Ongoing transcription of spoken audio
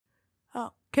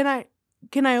Oh, can I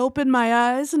open my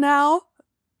eyes now?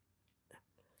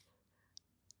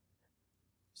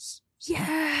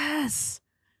 Yes.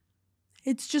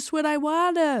 It's just what I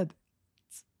wanted.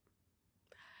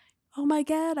 Oh my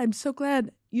god, I'm so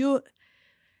glad you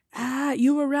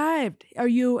arrived.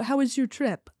 How was your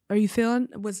trip? Are you feeling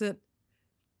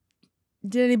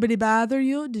did anybody bother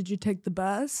you? Did you take the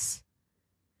bus?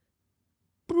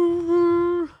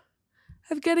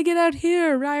 I've got to get out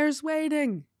here. Ryer's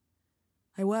waiting.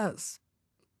 I was.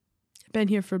 I've been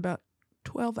here for about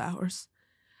 12 hours.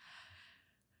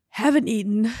 Haven't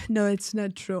eaten. No, it's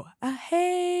not true.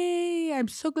 Hey, I'm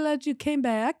so glad you came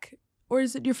back. Or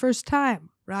is it your first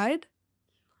time, right?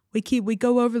 We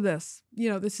go over this.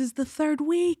 This is the third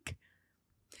week.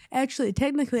 Actually,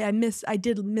 technically, I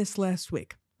did miss last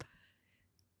week.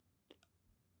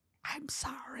 I'm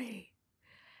sorry.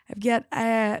 I've got,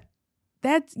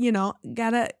 that's,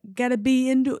 gotta be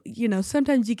into,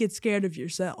 sometimes you get scared of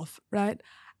yourself, right?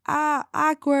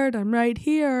 Awkward. I'm right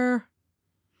here.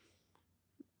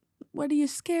 What are you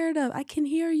scared of? I can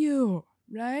hear you,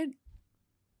 right?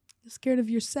 You're scared of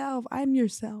yourself. I'm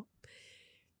yourself.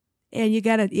 And you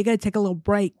gotta take a little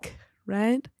break,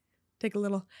 right? Take a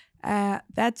little,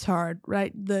 that's hard,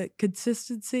 right? The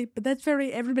consistency, but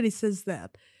everybody says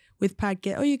that with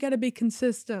podcast. Oh, you gotta be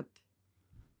consistent.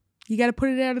 You gotta put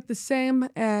it out at the same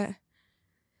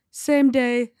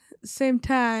day, same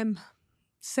time,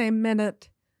 same minute,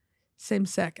 same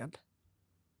second.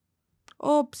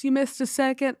 Oops, you missed a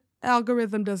second.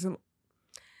 Algorithm's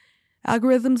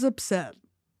upset.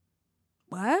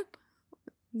 What?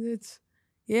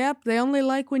 Yep, they only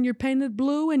like when you're painted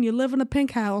blue and you live in a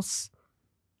pink house.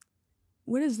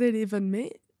 What does that even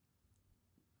mean?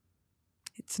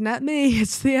 It's not me,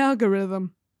 it's the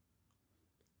algorithm.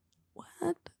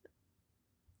 What?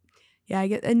 Yeah,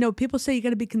 I know people say you got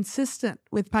to be consistent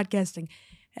with podcasting,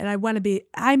 and I want to be.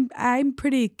 I'm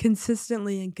pretty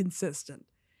consistently inconsistent.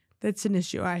 That's an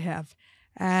issue I have.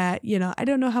 I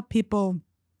don't know how people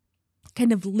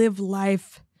kind of live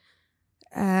life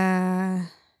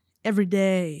every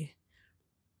day.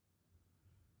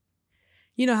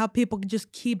 How people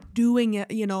just keep doing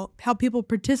it, how people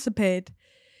participate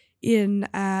in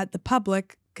the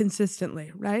public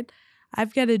consistently, right?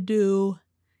 I've got to do,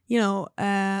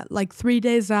 like 3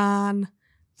 days on,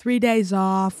 3 days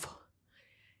off,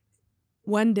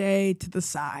 1 day to the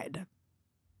side.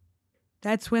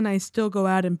 That's when I still go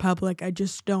out in public. I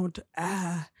just don't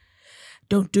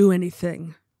do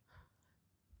anything.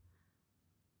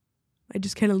 I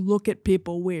just kind of look at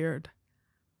people weird.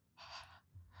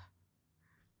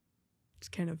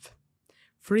 Just kind of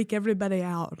freak everybody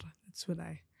out. That's what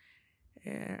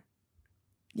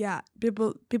yeah.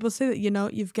 People say that,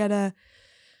 you've got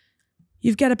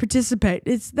to participate.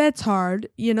 That's hard.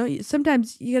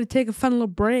 Sometimes you got to take a fun little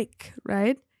break,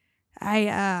 right?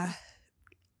 I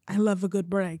love a good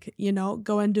break,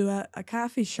 go into a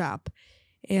coffee shop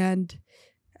and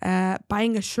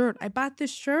buying a shirt. I bought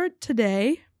this shirt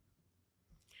today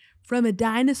from a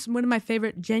dinosaur, one of my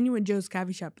favorite, Genuine Joe's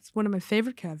coffee shop. It's one of my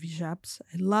favorite coffee shops.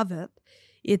 I love it.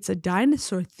 It's a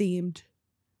dinosaur-themed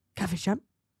coffee shop.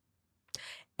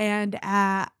 And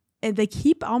they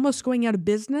keep almost going out of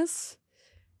business.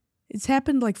 It's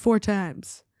happened like 4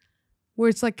 times where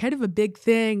it's like kind of a big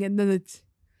thing, and then it's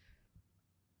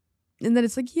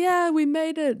like, yeah, we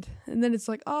made it. And then it's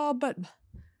like, oh, but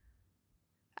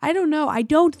I don't know. I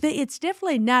don't think it's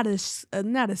definitely not a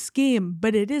scheme,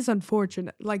 but it is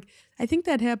unfortunate. Like, I think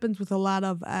that happens with a lot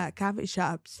of coffee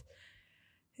shops,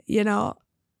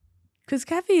 because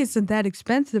coffee isn't that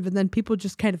expensive, and then people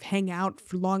just kind of hang out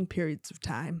for long periods of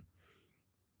time.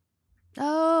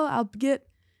 Oh, I'm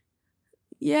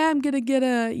going to get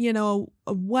a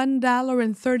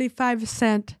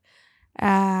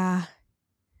 $1.35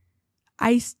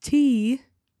 iced tea. I think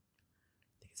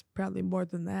it's probably more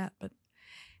than that,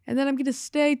 and then I'm going to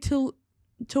stay till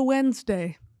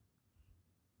Wednesday.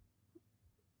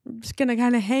 I'm just going to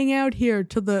kind of hang out here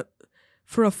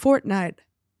for a fortnight.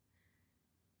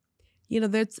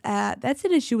 That's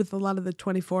an issue with a lot of the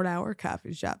 24-hour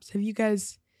coffee shops. Have you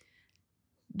guys,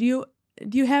 do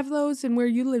you have those? And where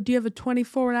you live, do you have a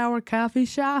 24-hour coffee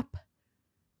shop?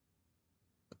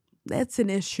 That's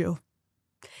an issue.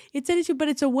 It's an issue, but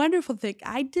it's a wonderful thing.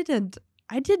 I didn't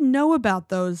know about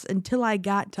those until I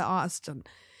got to Austin,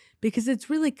 because it's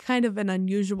really kind of an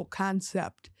unusual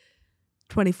concept,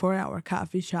 24-hour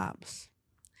coffee shops.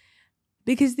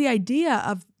 Because the idea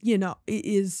of,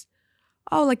 is,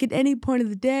 oh, like at any point of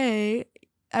the day,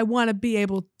 I want to be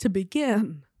able to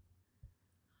begin.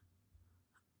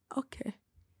 Okay.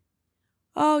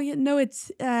 Oh,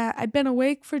 it's, I've been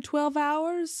awake for 12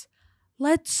 hours.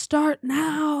 Let's start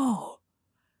now.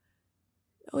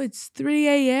 Oh, it's 3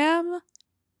 a.m.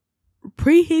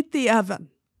 Preheat the oven.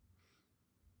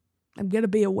 I'm going to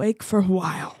be awake for a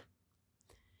while.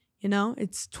 You know,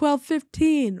 it's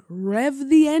 12:15. Rev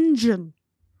the engine.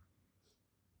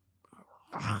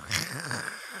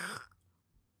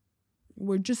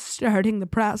 We're just starting the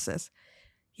process.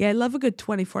 Yeah, I love a good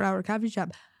 24-hour coffee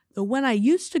shop. The one I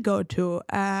used to go to,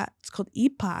 it's called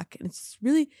Epoch, and it's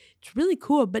really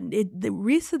cool. But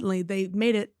recently they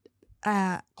made it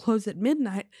close at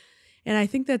midnight, and I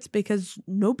think that's because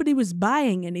nobody was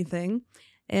buying anything,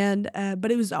 and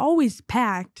but it was always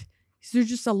packed because there's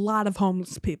just a lot of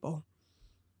homeless people.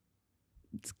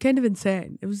 It's kind of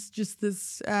insane. It was just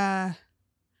this,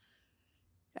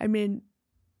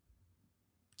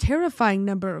 terrifying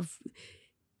number of.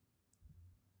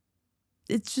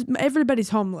 It's just everybody's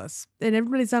homeless and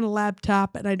everybody's on a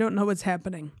laptop, and I don't know what's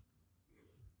happening.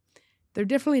 They're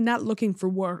definitely not looking for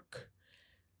work.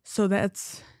 So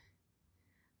that's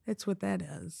what that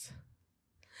is.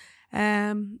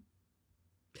 But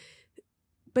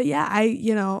yeah,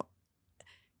 I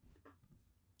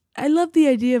love the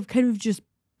idea of kind of just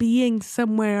being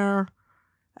somewhere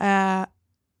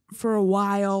for a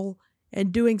while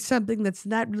and doing something that's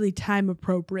not really time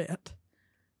appropriate.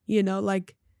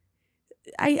 Like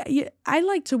I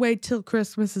like to wait till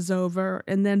Christmas is over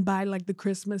and then buy like the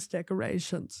Christmas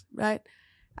decorations, right?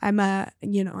 I'm a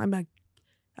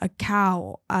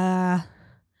cow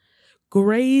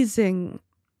grazing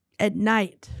at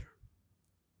night,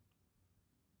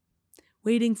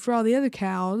 waiting for all the other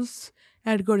cows. I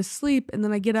had to go to sleep, and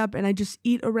then I get up and I just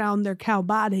eat around their cow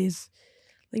bodies.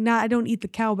 Like, now I don't eat the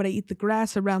cow, but I eat the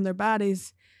grass around their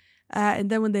bodies. And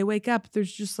then when they wake up,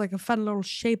 there's just like a fun little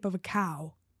shape of a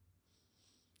cow.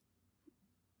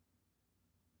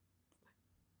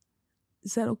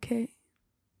 Is that okay?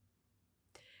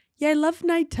 Yeah, I love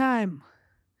nighttime.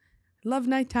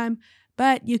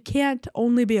 But you can't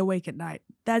only be awake at night.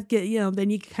 Then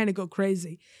you kind of go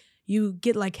crazy. You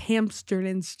get like hamster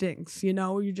instincts,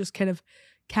 you're just kind of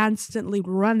constantly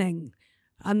running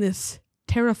on this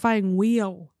terrifying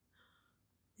wheel,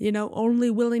 only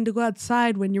willing to go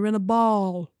outside when you're in a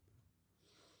ball.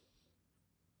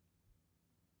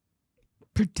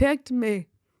 Protect me.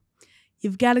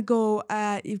 You've got to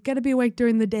be awake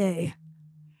during the day.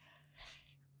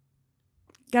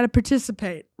 Got to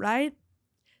participate, right?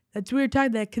 That's what we were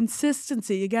talking, that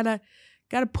consistency. You got to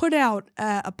put out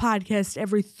a podcast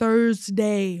every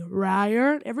Thursday,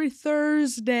 right? Every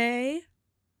Thursday.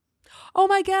 Oh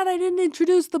my God, I didn't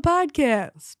introduce the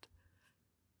podcast.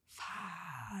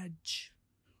 Fudge.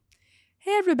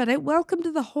 Hey everybody, welcome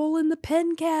to the Hole in the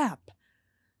Pen Cap.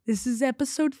 This is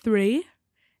episode 3.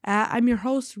 I'm your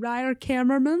host, Ryer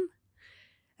Cameraman.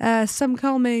 Some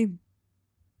call me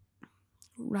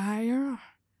Ryer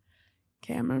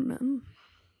Cameraman.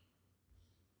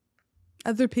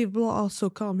 Other people also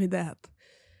call me that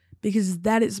because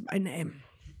that is my name,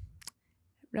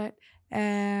 right?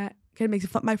 Kind of makes it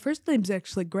fun. My first name's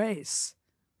actually Grace,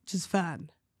 which is fun.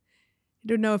 I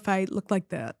don't know if I look like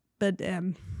that, but yeah,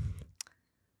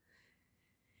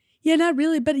 not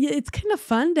really. But it's kind of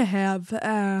fun to have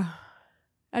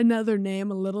another name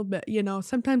a little bit.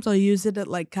 Sometimes I'll use it at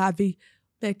like coffee.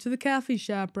 Back to the coffee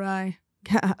shop, right?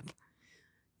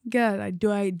 God,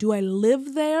 do I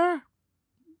live there?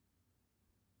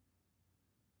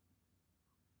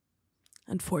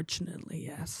 Unfortunately,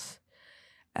 yes.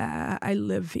 I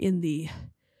live in the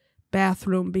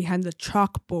bathroom behind the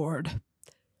chalkboard.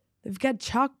 They've got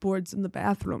chalkboards in the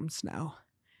bathrooms now,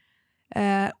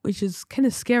 which is kind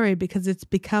of scary because it's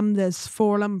become this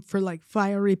forum for like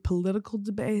fiery political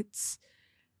debates.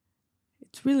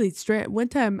 It's really strange. One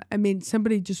time,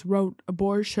 somebody just wrote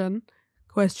abortion, ?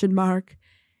 And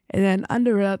then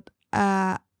under it,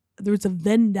 there was a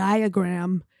Venn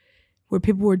diagram where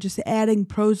people were just adding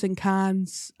pros and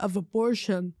cons of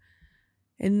abortion.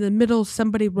 In the middle,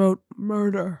 somebody wrote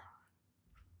murder.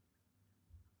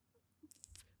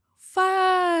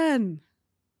 Fun!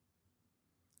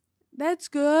 That's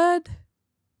good.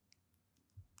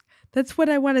 That's what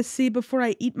I want to see before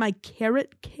I eat my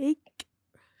carrot cake.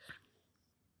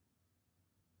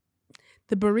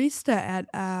 The barista at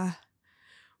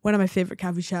one of my favorite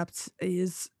coffee shops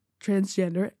is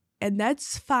transgender, and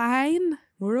that's fine.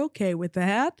 We're okay with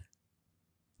that.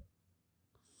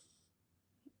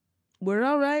 We're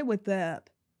all right with that.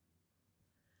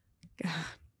 God.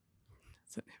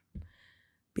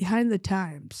 Behind the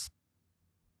times.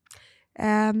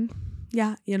 Yeah,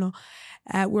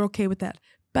 we're okay with that.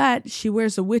 But she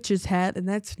wears a witch's hat, and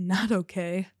that's not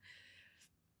okay.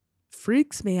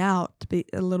 Freaks me out to be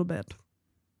a little bit.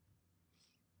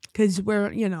 Because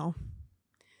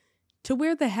to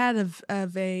wear the hat of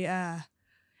a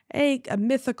a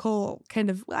mythical kind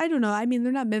of, I don't know. I mean,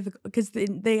 they're not mythical because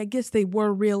they I guess they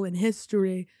were real in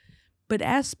history, but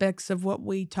aspects of what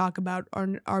we talk about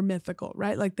are mythical,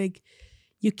 right? Like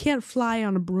you can't fly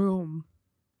on a broom.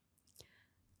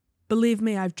 Believe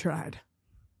me, I've tried.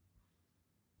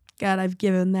 God, I've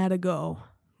given that a go,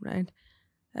 right?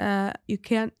 You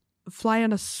can't fly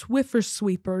on a Swiffer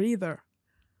sweeper either.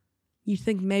 You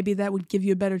think maybe that would give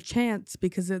you a better chance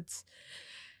because it's,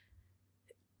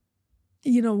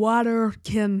 water's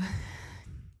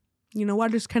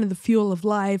kind of the fuel of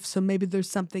life, so maybe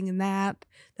there's something in that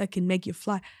can make you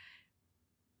fly.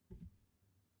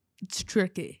 It's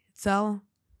tricky. It's all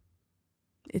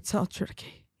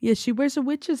tricky. Yeah, she wears a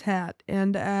witch's hat,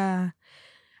 and I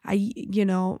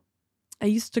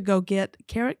used to go get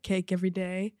carrot cake every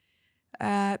day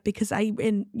because I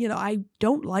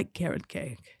don't like carrot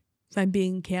cake, if I'm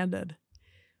being candid.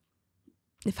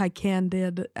 If I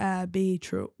be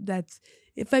true. That's,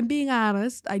 if I'm being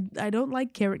honest, I don't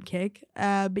like carrot cake,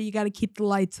 but you got to keep the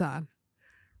lights on,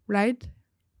 right?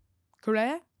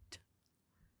 Correct?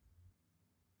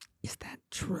 Is that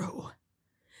true?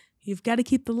 You've got to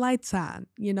keep the lights on,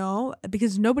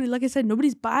 because like I said,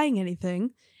 nobody's buying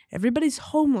anything. Everybody's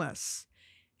homeless,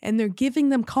 and they're giving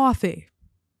them coffee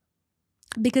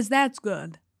because that's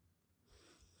good.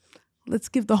 Let's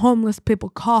give the homeless people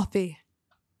coffee.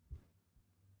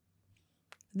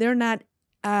 They're not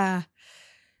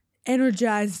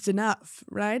energized enough,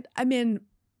 right? I mean,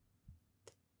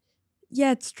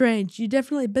 yeah, it's strange. You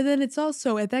definitely, but then it's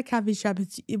also at that coffee shop,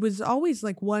 it was always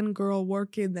like one girl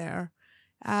working there,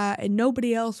 and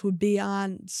nobody else would be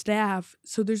on staff.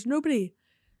 So there's nobody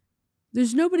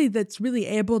that's really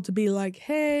able to be like,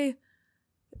 hey,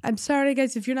 I'm sorry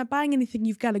guys, if you're not buying anything,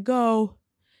 you've got to go.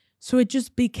 So it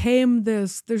just became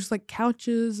this, there's like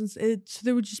couches, and so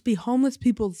there would just be homeless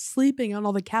people sleeping on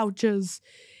all the couches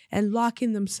and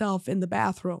locking themselves in the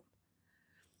bathroom.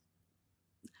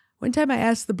 One time I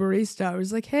asked the barista, I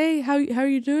was like, hey, how are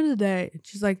you doing today? And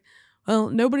she's like, well,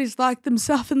 nobody's locked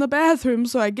themselves in the bathroom,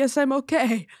 so I guess I'm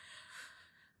okay.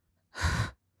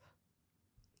 Oh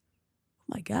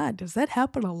my God, does that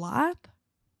happen a lot?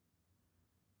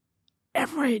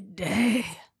 Every day.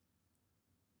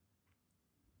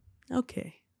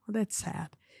 Okay, well, that's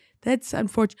sad. That's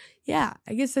unfortunate. Yeah,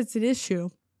 I guess that's an issue.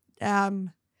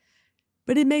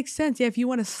 But it makes sense. Yeah, if you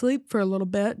want to sleep for a little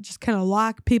bit, just kind of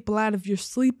lock people out of your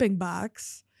sleeping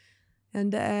box,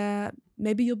 and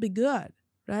maybe you'll be good,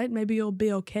 right? Maybe you'll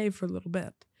be okay for a little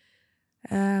bit.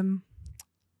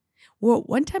 Well,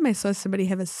 one time I saw somebody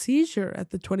have a seizure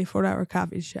at the 24-hour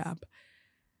coffee shop,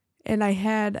 and I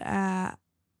had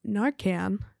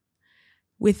Narcan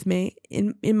with me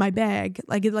in my bag,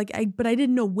 but I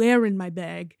didn't know where in my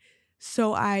bag,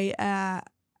 so I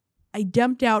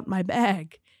dumped out my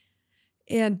bag,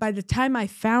 and by the time I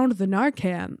found the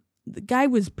Narcan, the guy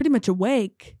was pretty much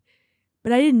awake,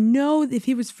 but I didn't know if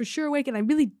he was for sure awake, and I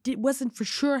really wasn't for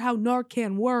sure how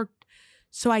Narcan worked,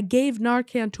 so I gave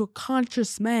Narcan to a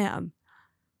conscious man,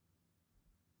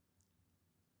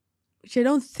 which I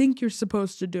don't think you're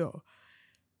supposed to do.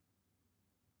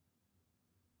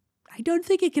 I don't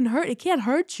think it can hurt. It can't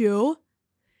hurt you.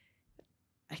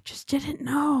 I just didn't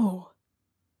know.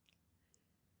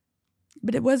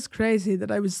 But it was crazy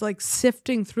that I was like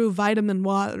sifting through vitamin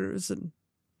waters, and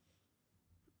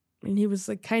he was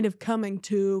like kind of coming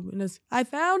to, and I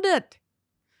found it.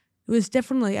 It was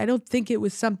definitely, I don't think it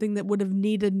was something that would have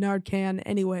needed Narcan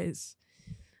anyways.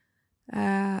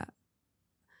 But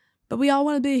we all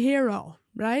want to be a hero,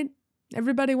 right?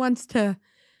 Everybody wants to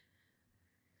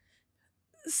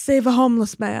save a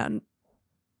homeless man,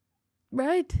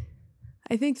 right?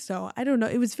 I think so. I don't know.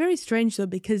 It was very strange though,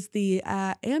 because the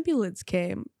ambulance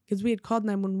came because we had called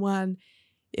 911.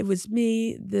 It was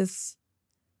me, this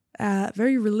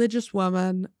very religious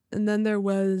woman, and then there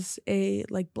was a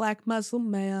like black Muslim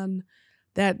man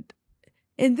that,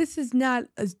 and this is not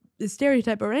a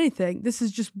stereotype or anything. This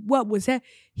is just what was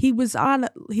he was on.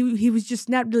 He was just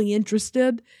not really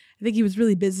interested. I think he was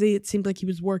really busy. It seemed like he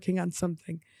was working on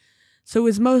something. So it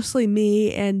was mostly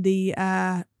me and the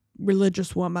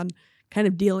religious woman kind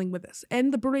of dealing with this.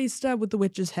 And the barista with the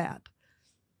witch's hat.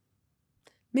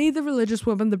 Me, the religious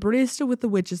woman, the barista with the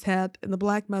witch's hat, and the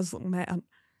black Muslim man.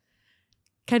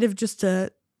 Kind of just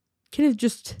a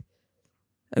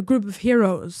group of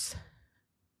heroes.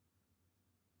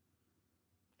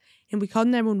 And we called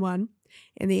 911,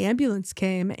 and the ambulance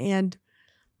came, and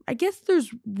I guess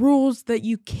there's rules that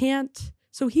you can't.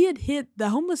 So he had hit, the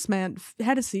homeless man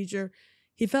had a seizure.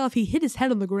 He fell off. He hit his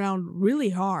head on the ground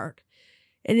really hard.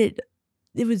 And it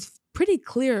was pretty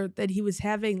clear that he was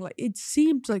having, like, it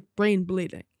seemed like brain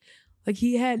bleeding. Like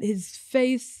he had his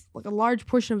face, like a large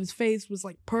portion of his face was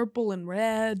like purple and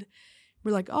red.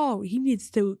 We're like, oh, he needs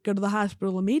to go to the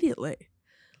hospital immediately.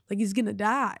 Like he's gonna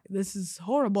die. This is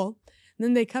horrible. And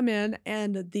then they come in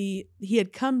and he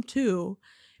had come to,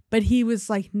 but he was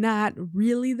like not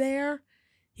really there.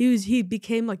 He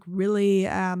became like really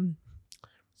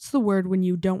what's the word when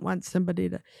you don't want somebody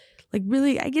to, like,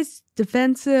 really, I guess,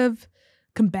 defensive,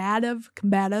 combative,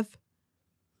 became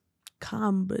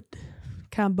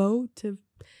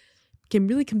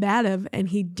really combative, and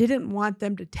he didn't want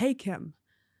them to take him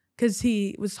because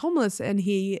he was homeless, and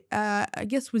he, I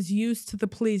guess, was used to the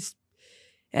police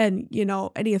and,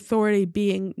 any authority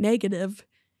being negative.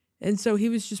 And so he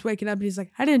was just waking up and he's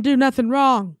like, I didn't do nothing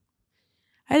wrong.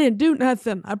 I didn't do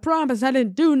nothing. I promise I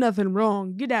didn't do nothing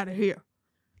wrong. Get out of here.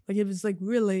 Like, it was like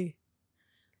really.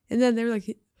 And then they were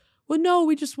like, well, no,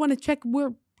 we just want to check.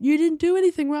 You didn't do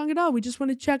anything wrong at all. We just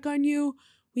want to check on you.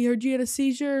 We heard you had a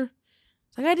seizure.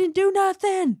 It's like, I didn't do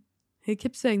nothing. He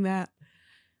kept saying that.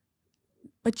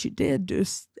 But you did do,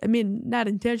 not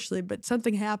intentionally, but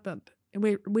something happened. And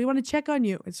we want to check on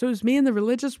you. And so it was me and the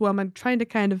religious woman trying to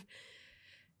kind of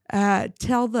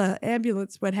tell the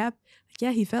ambulance what happened.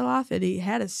 Yeah, he fell off and he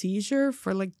had a seizure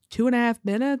for like 2.5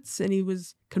 minutes and he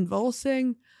was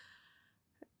convulsing.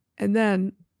 And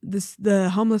then the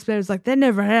homeless man was like, that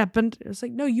never happened. It was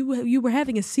like, no, you were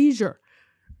having a seizure.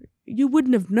 You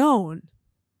wouldn't have known.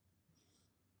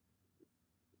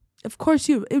 Of course,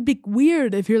 it would be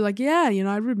weird if you're like, yeah,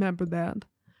 I remember that.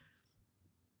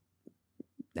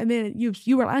 I mean,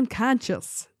 you were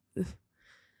unconscious.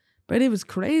 But it was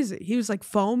crazy. He was like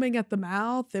foaming at the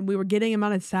mouth, and we were getting him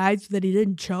on his side so that he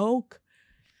didn't choke.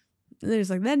 And then he's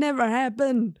like, that never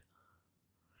happened.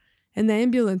 And the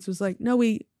ambulance was like, no,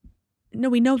 we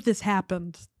know this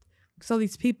happened. Because all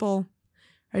these people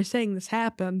are saying this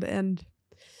happened. And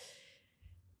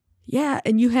yeah,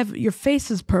 and your face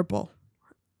is purple.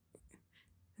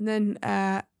 And then,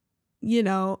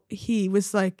 he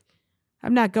was like,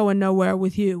 I'm not going nowhere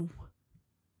with you.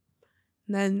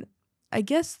 And then I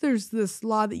guess there's this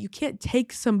law that you can't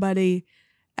take somebody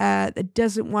that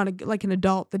doesn't want to, like an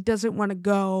adult, that doesn't want to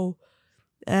go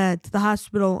to the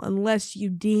hospital unless you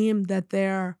deem that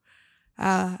they're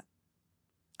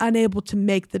unable to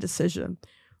make the decision,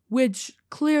 which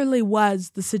clearly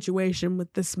was the situation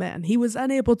with this man. He was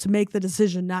unable to make the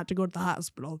decision not to go to the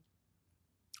hospital.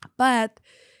 But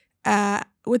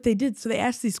what they did, so they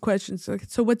asked these questions.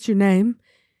 So what's your name?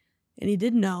 And he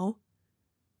didn't know.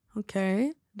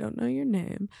 Okay, don't know your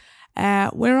name.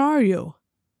 Where are you?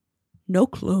 No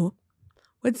clue.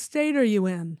 What state are you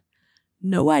in?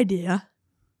 No idea.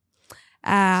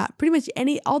 Pretty much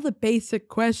all the basic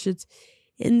questions.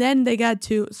 And then they got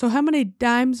to, so how many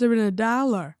dimes are in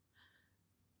 $1?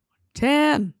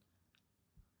 10.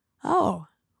 Oh,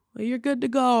 well, you're good to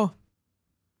go.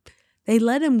 They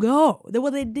let him go.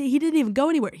 He didn't even go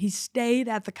anywhere. He stayed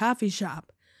at the coffee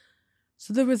shop.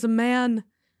 So there was a man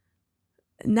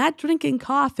not drinking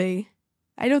coffee.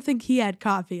 I don't think he had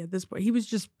coffee at this point. He was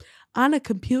just on a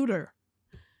computer.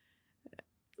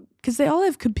 Because they all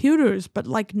have computers, but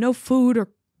like no food or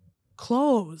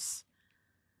clothes.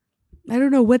 I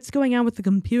don't know what's going on with the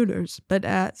computers. But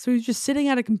so he was just sitting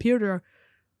at a computer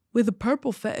with a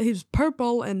purple face. He was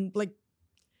purple and like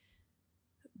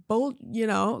bold,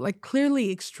 like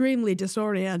clearly extremely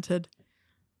disoriented.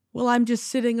 Well, I'm just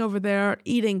sitting over there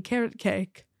eating carrot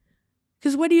cake.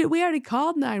 Because we already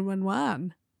called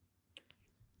 911.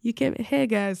 Hey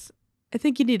guys, I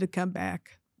think you need to come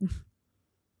back.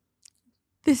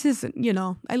 This isn't,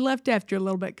 I left after a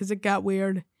little bit because it got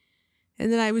weird.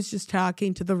 And then I was just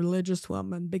talking to the religious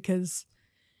woman because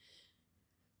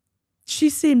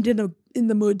she seemed in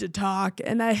the mood to talk.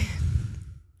 And I,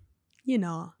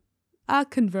 I'll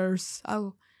converse.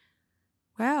 I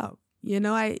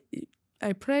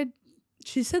prayed.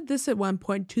 She said this at one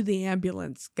point to the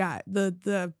ambulance guy,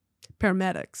 the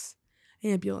paramedics,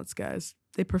 ambulance guys.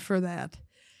 They prefer that.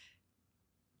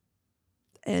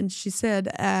 And she said,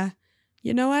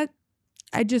 you know what?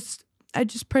 I just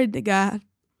prayed to God,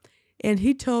 and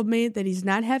he told me that he's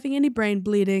not having any brain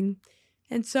bleeding,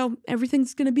 and so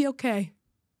everything's going to be okay.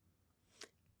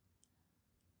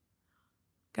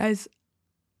 Guys,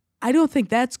 I don't think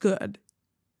that's good.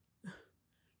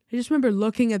 I just remember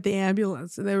looking at the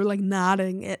ambulance and they were like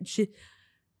nodding and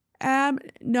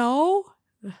no.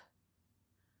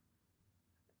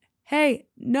 Hey,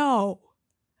 no.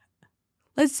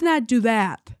 Let's not do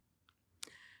that.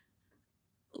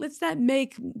 Let's not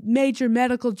make major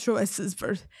medical choices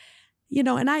for,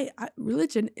 and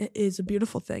religion is a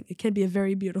beautiful thing. It can be a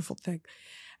very beautiful thing.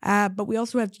 But we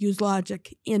also have to use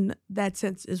logic in that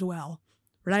sense as well,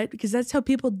 right? Because that's how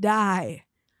people die.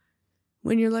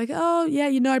 when you're like, oh, yeah,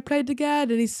 I prayed to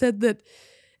God and he said that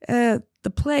the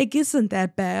plague isn't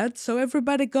that bad, so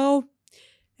everybody go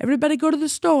to the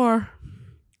store.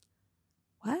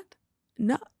 What?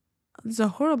 No, it's a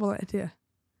horrible idea.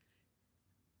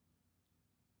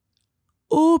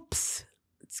 Oops.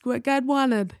 It's what God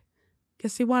wanted.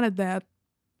 Guess he wanted that.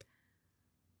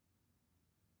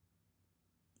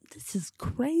 This is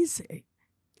crazy.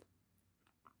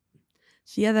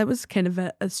 So yeah, that was kind of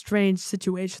a strange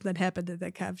situation that happened at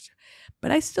that coffee shop.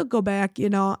 But I still go back,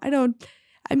 I'm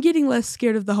getting less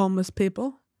scared of the homeless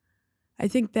people. I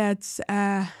think that's,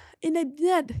 and I'm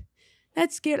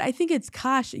not scared. I think it's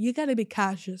cautious. You got to be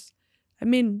cautious. I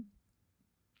mean,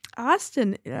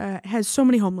 Austin has so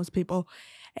many homeless people.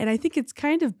 And I think it's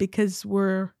kind of because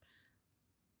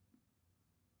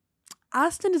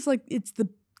Austin is like, it's the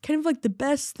kind of like the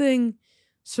best thing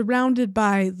surrounded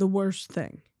by the worst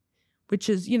thing, which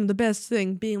is, the best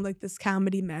thing being like this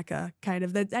comedy mecca kind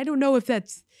of. That I don't know if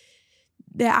that's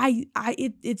that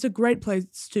it's a great place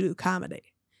to do comedy.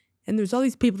 And there's all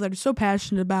these people that are so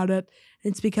passionate about it,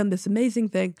 and it's become this amazing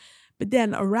thing. But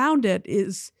then around it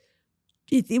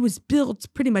was built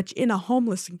pretty much in a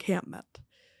homeless encampment.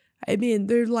 I mean,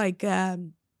 they're like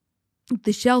the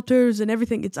shelters and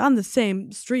everything. It's on the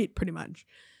same street pretty much.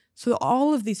 So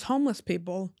all of these homeless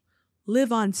people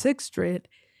live on 6th Street.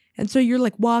 And so you're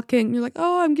like walking, you're like,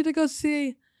 oh, I'm going to go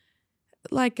see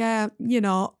like, Jessica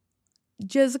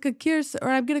Kearse, or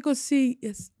I'm going to go see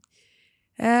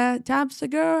Tom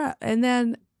Segura. And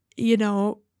then,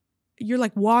 you're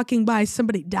like walking by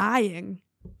somebody dying.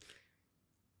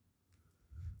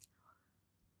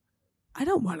 I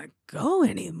don't want to go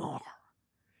anymore.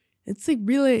 It's like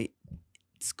really,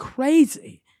 it's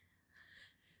crazy.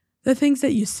 The things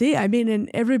that you see, I mean, and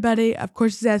everybody, of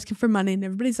course, is asking for money, and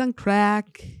everybody's on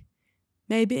crack.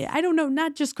 Maybe, I don't know,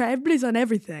 not just crack, everybody's on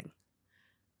everything.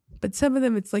 But some of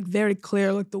them, it's like very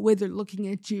clear, like the way they're looking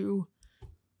at you,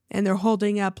 and they're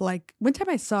holding up, like, one time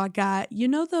I saw a guy,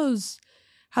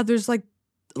 how there's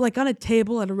like on a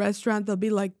table at a restaurant, there'll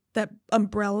be like that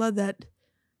umbrella that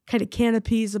kind of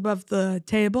canopies above the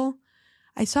table.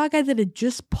 I saw a guy that had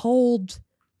just pulled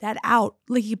that out,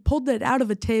 like he pulled that out of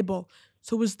a table.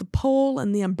 So it was the pole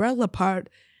and the umbrella part.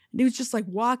 And he was just like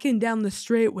walking down the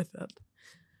street with it.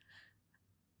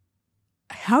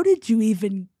 How did you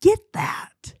even get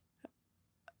that?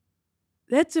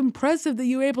 That's impressive that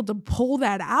you were able to pull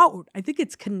that out. I think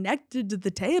it's connected to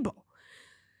the table.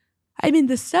 I mean,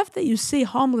 the stuff that you see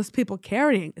homeless people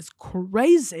carrying is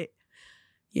crazy.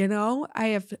 I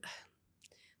have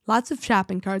lots of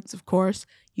shopping carts, of course.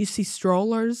 You see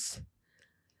strollers.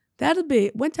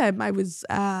 One time I was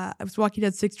walking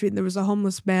down 6th Street and there was a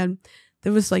homeless man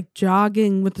that was like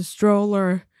jogging with a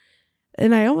stroller.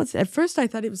 And at first I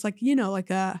thought it was like,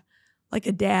 like a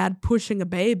dad pushing a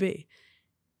baby.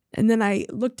 And then I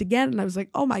looked again and I was like,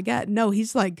 oh my God, no,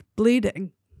 he's like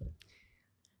bleeding.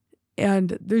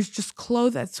 And there's just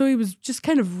clothing. So he was just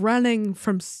kind of running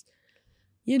from,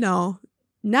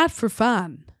 not for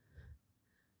fun.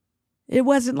 It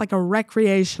wasn't like a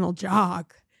recreational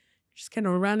jog. Just kind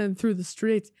of running through the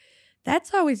streets.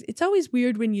 It's always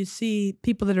weird when you see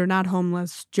people that are not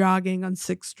homeless jogging on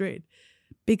 6th Street.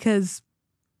 Because,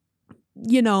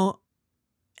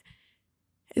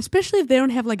 especially if they don't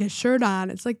have like a shirt on,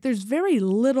 it's like there's very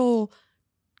little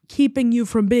keeping you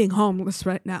from being homeless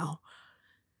right now.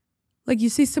 Like you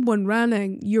see someone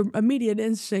running, your immediate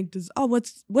instinct is, oh,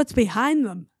 what's behind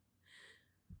them?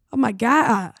 Oh my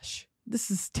gosh,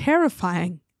 this is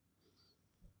terrifying.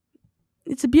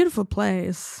 It's a beautiful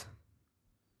place.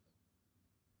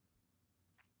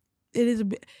 It is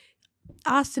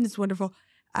Austin is wonderful.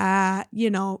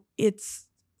 It's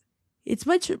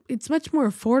much more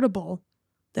affordable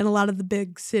than a lot of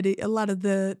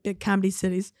the big comedy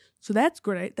cities. So that's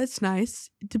great. That's nice.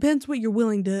 It depends what you're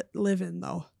willing to live in,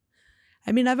 though.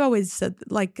 I mean, I've always said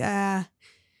like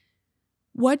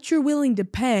what you're willing to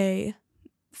pay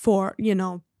for,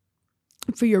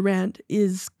 for your rent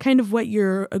is kind of what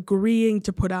you're agreeing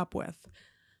to put up with.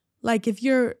 Like if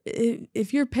you're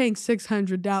paying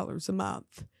 $600 a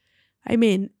month, I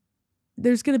mean,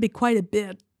 there's going to be quite a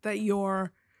bit that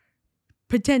you're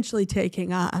potentially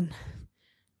taking on.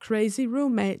 Crazy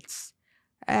roommates,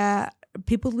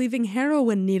 people leaving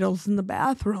heroin needles in the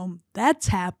bathroom. That's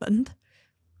happened.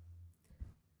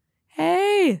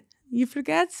 Hey, you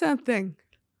forgot something.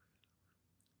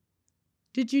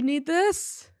 Did you need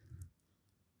this?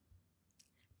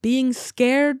 Being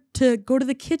scared to go to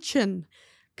the kitchen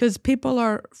because people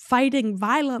are fighting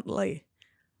violently.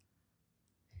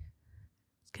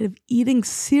 Kind of eating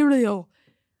cereal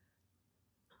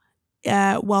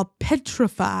while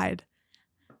petrified.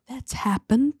 That's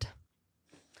happened.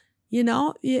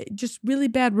 just really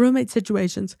bad roommate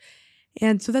situations.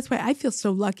 And so that's why I feel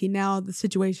so lucky now, the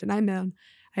situation I'm in.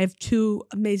 I have 2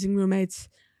 amazing roommates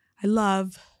I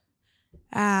love.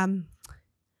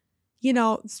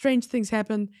 Strange things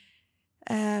happen,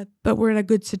 but we're in a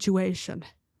good situation,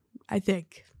 I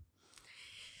think.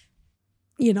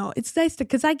 It's nice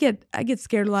because I get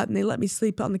scared a lot, and they let me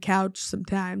sleep on the couch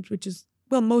sometimes, which is,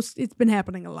 it's been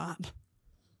happening a lot.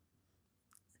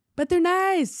 But they're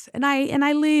nice, and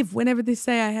I leave whenever they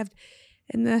say I have,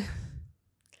 and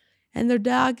their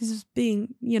dog is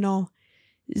being,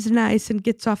 is nice and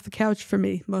gets off the couch for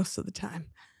me most of the time,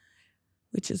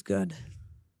 which is good.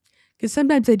 Because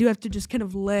sometimes I do have to just kind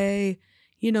of lay,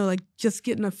 like just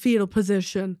get in a fetal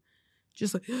position,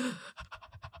 just like,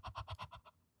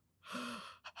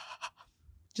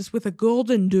 just with a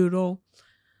golden doodle,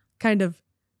 kind of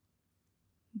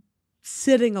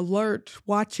sitting alert,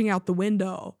 watching out the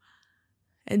window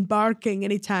and barking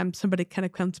anytime somebody kind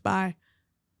of comes by.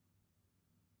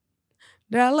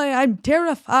 Nellie, I'm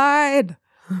terrified.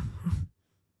 And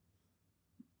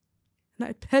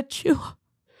I pet you.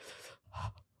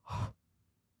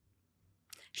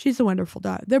 She's a wonderful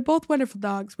dog. They're both wonderful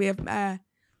dogs. We have, my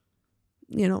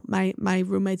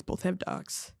roommates both have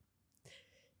dogs.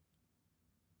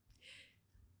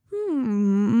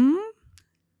 Well,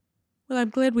 I'm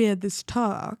glad we had this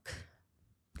talk.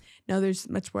 No, there's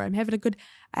much more. I'm having a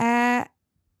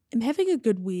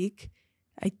good week.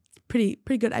 Pretty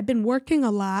good. I've been working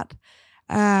a lot.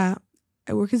 I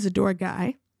work as a door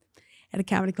guy at a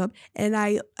comedy club, and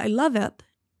I love it.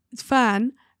 It's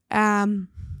fun.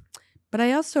 But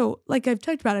I also, like I've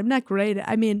talked about, I'm not great.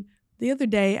 I mean, the other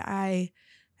day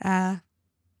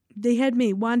they had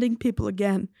me wanding people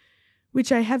again,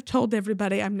 which I have told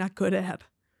everybody I'm not good at.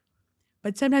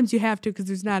 But sometimes you have to because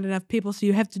there's not enough people, so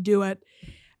you have to do it.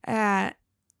 And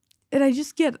I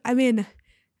just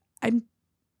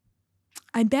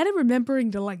I'm bad at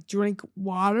remembering to like drink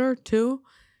water too.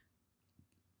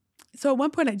 So at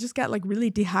one point I just got like really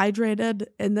dehydrated,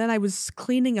 and then I was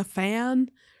cleaning a fan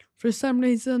for some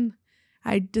reason.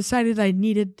 I decided I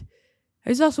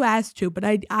was also asked to, but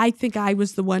I think I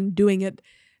was the one doing it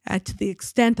to the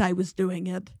extent I was doing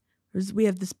it. We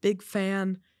have this big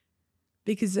fan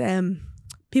because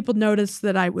people noticed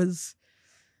that I was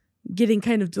getting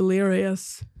kind of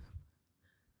delirious.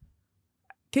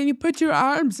 Can you put your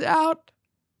arms out?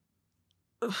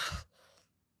 I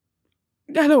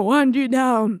don't want you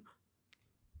down.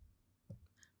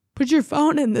 Put your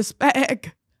phone in this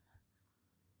bag.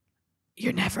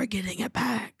 You're never getting it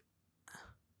back.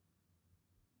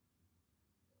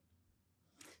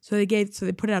 So they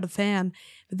put out a fan,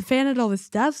 but the fan had all this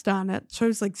dust on it. So I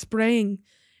was like spraying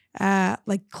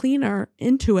like cleaner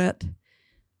into it.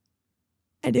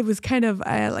 And it was kind of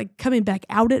like coming back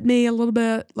out at me a little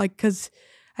bit, like, because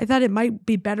I thought it might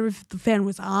be better if the fan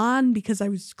was on because I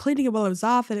was cleaning it while it was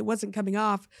off and it wasn't coming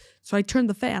off. So I turned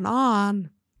the fan on.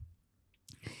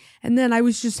 And then I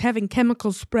was just having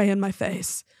chemical spray in my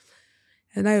face.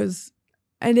 And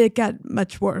it got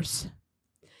much worse.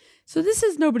 So this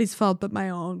is nobody's fault but my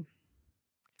own.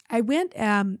 I went,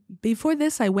 before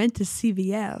this, I went to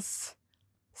CVS.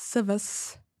 Went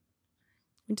to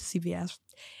CVS.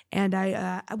 And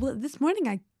this morning,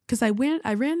 I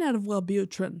ran out of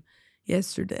Wellbutrin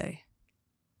yesterday.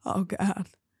 Oh, God.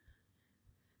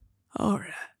 All right.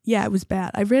 Yeah, it was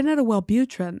bad. I ran out of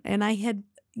Wellbutrin, and I had,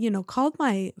 called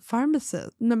my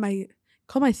pharmacist,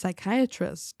 called my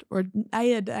psychiatrist, or I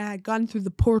had gone through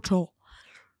the portal.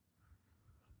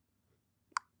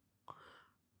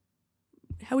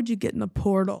 How would you get in a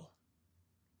portal?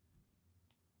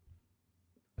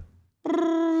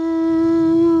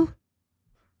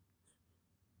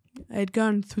 I had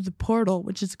gone through the portal,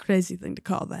 which is a crazy thing to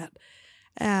call that,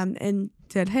 and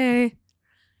said, hey,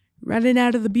 running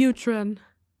out of the Butrin.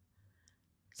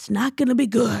 It's not going to be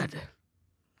good.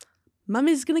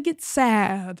 Mommy's going to get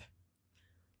sad.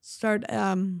 Start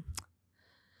kind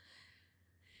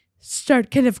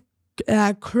of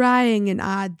crying in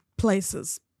odd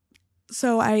places.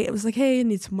 So I was like, hey, I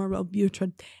need some more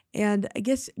Wellbutrin. And I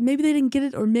guess maybe they didn't get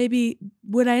it, or maybe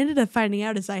what I ended up finding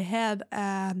out is I had,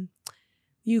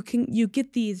 you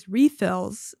get these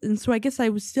refills. And so I guess I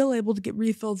was still able to get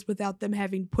refills without them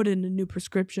having put in a new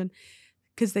prescription,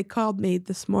 because they called me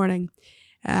this morning.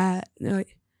 They're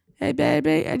like, hey,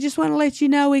 baby, I just want to let you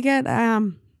know we got,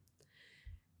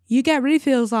 you got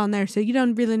refills on there, so you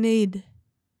don't need it.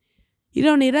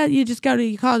 You just call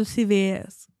the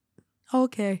CVS.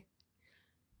 Okay.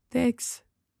 Thanks.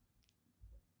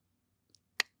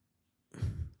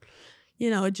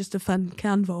 Just a fun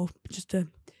convo.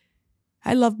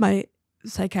 I love my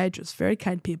psychiatrists. Very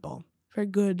kind people. Very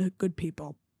good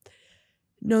people.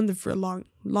 known them for a long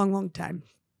time.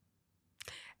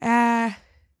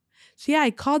 So yeah,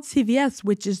 I called CVS,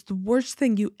 which is the worst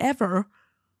thing you ever.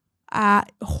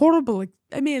 Horrible.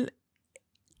 I mean,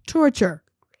 torture.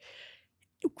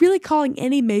 Really calling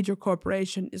any major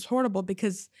corporation is horrible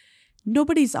because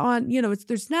nobody's on,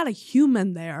 there's not a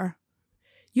human there.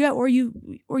 Or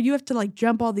you have to like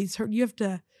jump all these, you have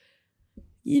to,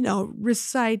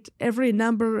 recite every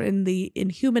number in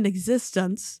human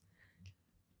existence.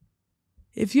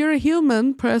 If you're a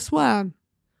human, press 1.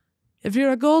 If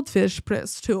you're a goldfish,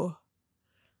 press 2.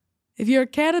 If you're a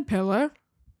caterpillar,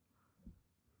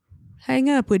 hang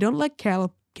up. We don't like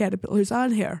caterpillars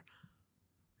on here.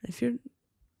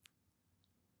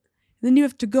 Then you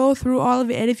have to go through all of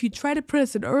it. And if you try to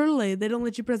press it early, they don't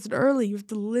let you press it early. You have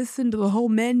to listen to the whole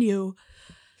menu.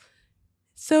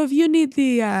 So if you need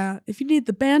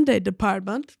the Band-Aid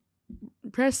department,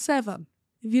 press 7.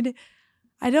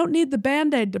 I don't need the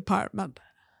Band-Aid department.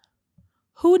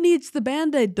 Who needs the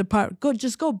Band-Aid department?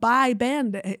 Just go buy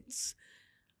Band-Aids.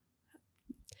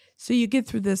 So you get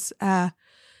through this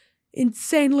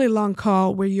insanely long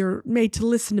call where you're made to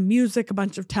listen to music a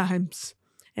bunch of times.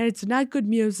 And it's not good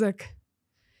music.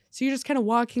 So you're just kind of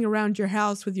walking around your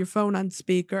house with your phone on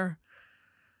speaker,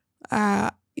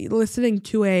 listening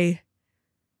to an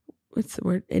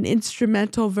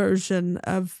instrumental version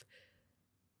of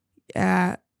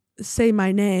Say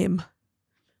My Name.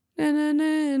 While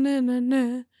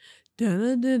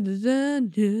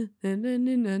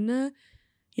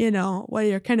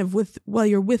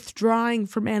you're withdrawing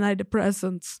from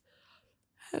antidepressants.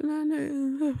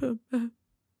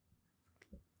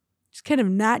 Just kind of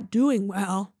not doing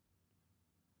well.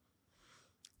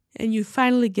 And you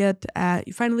finally get to a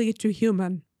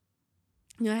human.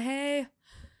 Hey,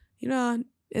 and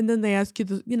then they ask you,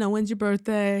 when's your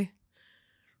birthday?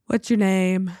 What's your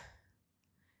name?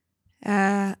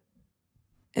 And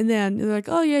then they're like,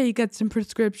 oh yeah, you got some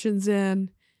prescriptions in.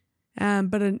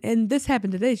 And this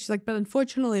happened today. She's like, but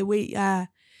unfortunately we have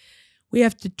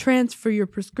to transfer your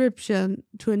prescription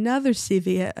to another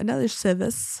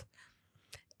CVS,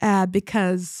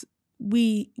 because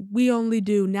we only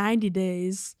do 90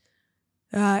 days,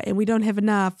 and we don't have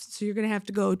enough. So you're going to have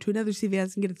to go to another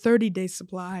CVS and get a 30-day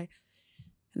supply.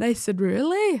 And I said,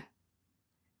 really?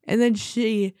 And then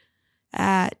she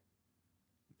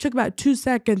took about 2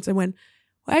 seconds and went,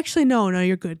 well, actually, no,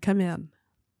 you're good. Come in.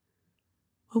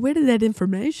 Well, where did that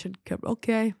information come?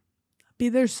 Okay, I'll be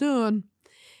there soon.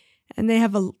 And they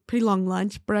have a pretty long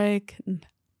lunch break. And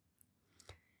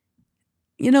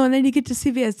then you get to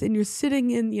CVS and you're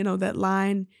sitting in, that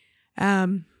line.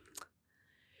 And,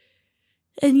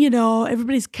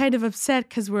 everybody's kind of upset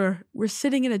because we're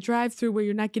sitting in a drive-thru where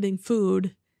you're not getting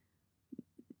food.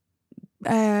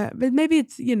 But maybe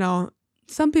it's,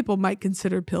 some people might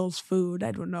consider pills food.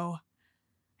 I don't know.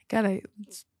 I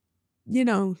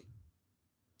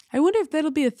wonder if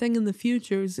that'll be a thing in the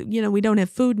future. We don't have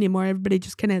food anymore. Everybody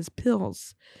just kind of has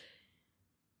pills.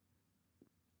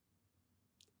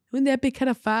 Wouldn't that be kind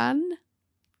of fun?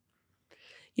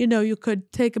 You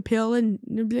could take a pill and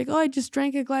be like, oh, I just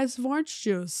drank a glass of orange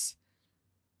juice.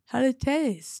 How did it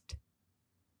taste?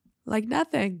 Like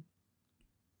nothing.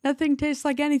 Nothing tastes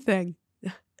like anything.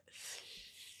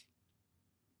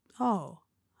 Oh,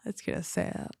 that's kind of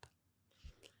sad.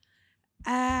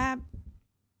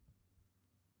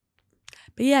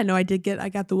 But yeah, no, I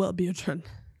got the Wellbutrin.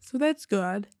 So that's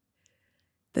good.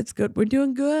 That's good. We're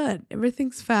doing good.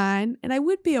 Everything's fine. And I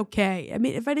would be okay. I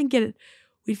mean, if I didn't get it,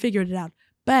 we'd figure it out.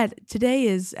 But today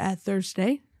is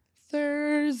Thursday.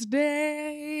 Today's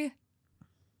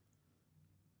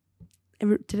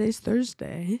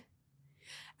Thursday.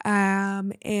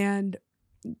 And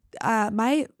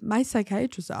my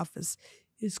psychiatrist's office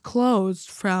is closed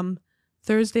from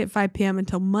Thursday at 5 p.m.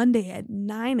 until Monday at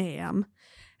 9 a.m.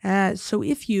 So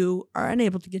if you are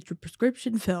unable to get your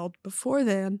prescription filled before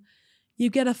then, you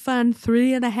get a fun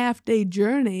 3.5-day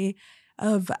journey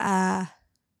of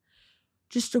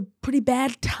just a pretty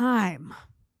bad time.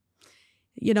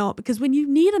 Because when you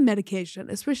need a medication,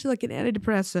 especially like an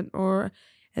antidepressant or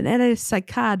an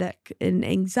antipsychotic, an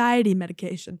anxiety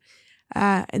medication,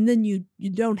 and then you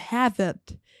don't have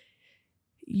it,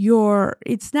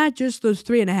 it's not just those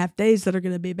 3.5 days that are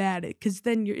going to be bad, because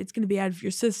then it's going to be out of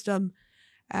your system,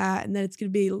 and then it's going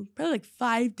to be probably like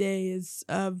 5 days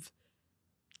of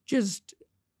just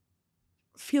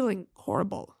feeling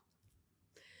horrible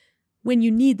when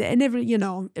you need that. And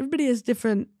everybody has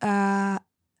different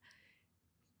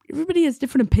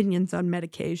opinions on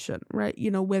medication, right?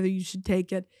 Whether you should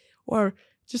take it or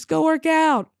just go work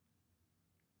out,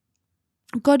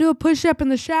 go do a push-up in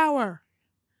the shower.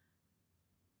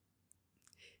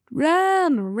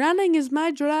 Running is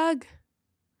my drug.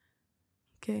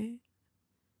 Okay.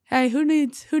 Hey, who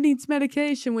needs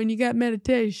medication when you got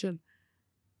meditation?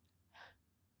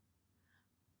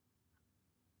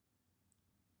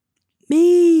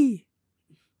 Me.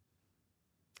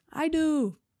 I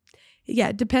do. Yeah,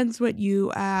 it depends what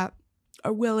you are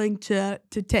willing to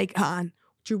take on,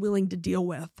 what you're willing to deal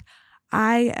with.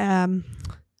 I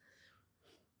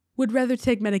would rather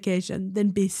take medication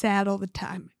than be sad all the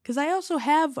time. Because I also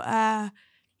have, I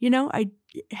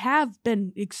have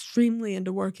been extremely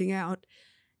into working out.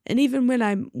 And even when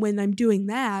I'm doing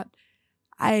that,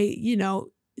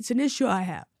 it's an issue I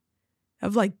have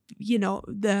of like,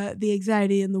 the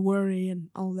anxiety and the worry and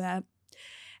all that.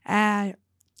 A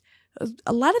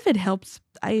lot of it helps.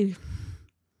 It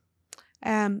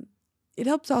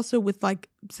helps also with like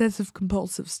obsessive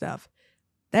compulsive stuff.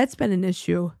 That's been an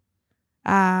issue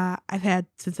I've had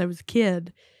since I was a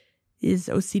kid, is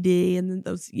OCD and then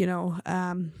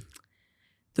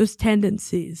those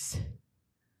tendencies.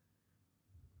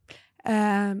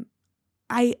 Right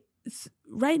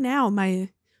now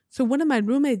so one of my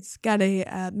roommates got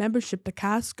a membership to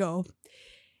Costco,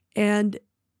 and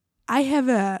I have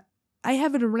an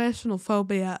irrational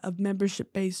phobia of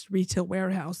membership-based retail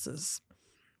warehouses.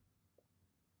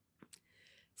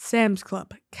 Sam's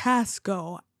Club,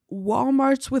 Costco,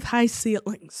 Walmarts with high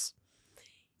ceilings.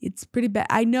 It's pretty bad.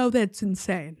 I know that's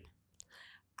insane.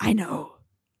 I know.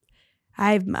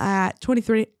 I'm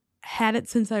 23, had it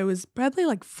since I was probably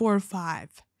like 4 or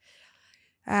 5.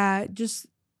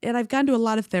 And I've gone to a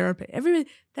lot of therapy.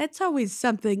 That's always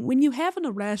something. When you have an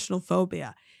irrational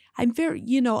phobia, I'm very,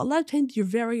 a lot of times you're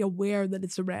very aware that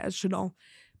it's irrational,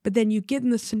 but then you get in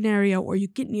the scenario or you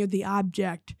get near the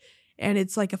object and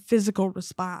it's like a physical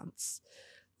response.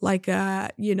 Like,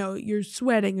 you're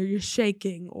sweating or you're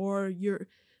shaking or you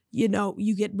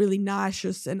get really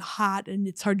nauseous and hot and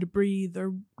it's hard to breathe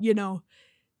or,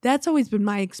 that's always been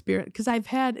my experience. Because I've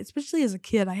had, especially as a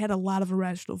kid, I had a lot of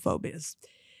irrational phobias.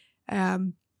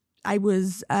 I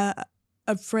was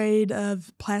afraid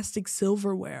of plastic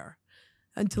silverware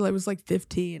until I was like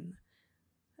 15.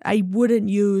 I wouldn't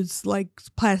use like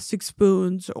plastic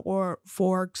spoons or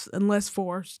forks unless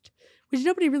forced, which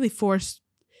nobody really forced.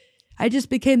 I just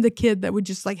became the kid that would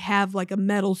just like have like a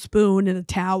metal spoon and a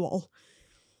towel,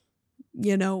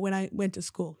 when I went to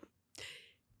school.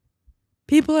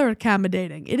 People are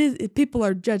accommodating. People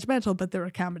are judgmental, but they're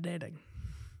accommodating.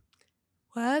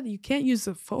 What? You can't use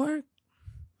a fork?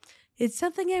 It's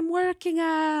something I'm working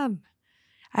on.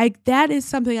 That is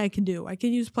something I can do. I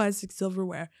can use plastic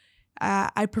silverware.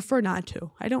 I prefer not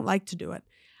to. I don't like to do it.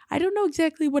 I don't know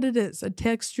exactly what it is. A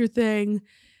texture thing.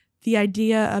 The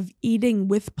idea of eating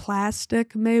with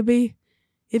plastic, maybe.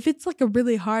 If it's like a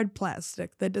really hard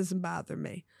plastic, that doesn't bother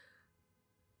me.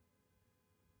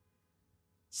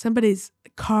 Somebody's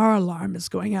car alarm is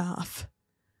going off.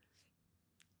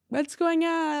 What's going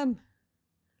on?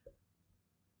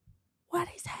 What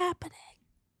is happening?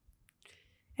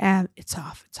 And it's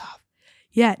off.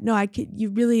 Yeah, no, you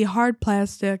really hard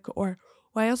plastic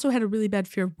I also had a really bad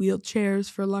fear of wheelchairs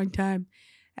for a long time.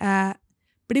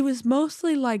 But it was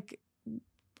mostly like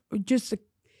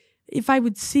if I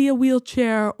would see a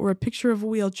wheelchair or a picture of a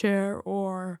wheelchair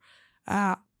or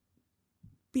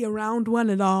be around one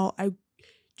at all, I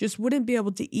just wouldn't be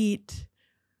able to eat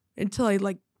until I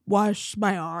like wash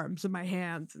my arms and my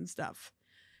hands and stuff.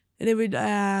 And it would,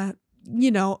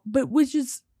 but which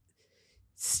is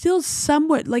still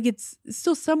somewhat, like it's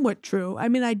still somewhat true. I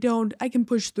mean, I can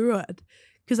push through it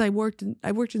because I worked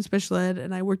in special ed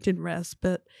and I worked in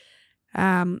respite,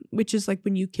 which is like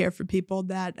when you care for people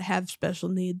that have special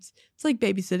needs. It's like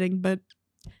babysitting, but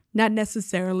not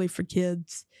necessarily for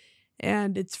kids.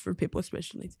 And it's for people with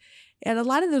special needs. And a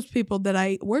lot of those people that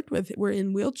I worked with were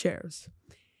in wheelchairs.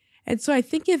 And so I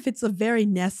think if it's a very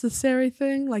necessary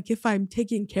thing, like if I'm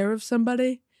taking care of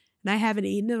somebody and I haven't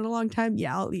eaten in a long time,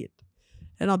 yeah, I'll eat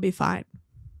and I'll be fine.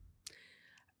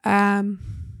 And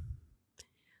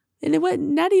it was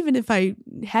not even if I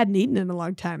hadn't eaten in a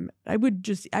long time, I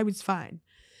was fine.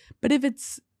 But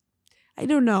if I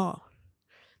don't know.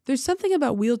 There's something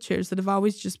about wheelchairs that have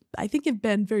always I think have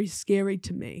been very scary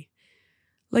to me.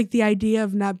 Like the idea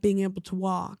of not being able to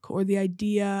walk or the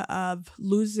idea of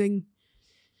losing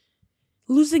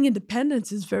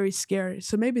independence is very scary.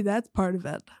 So maybe that's part of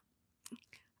it.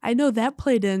 I know that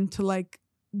played into like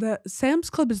the Sam's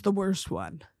Club is the worst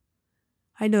one.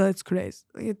 I know that's crazy.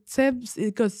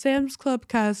 It goes Sam's Club,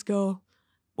 Costco,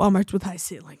 Walmart with high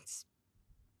ceilings.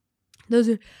 Those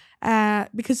are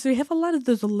because they have a lot of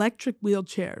those electric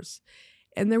wheelchairs,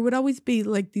 and there would always be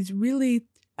like these really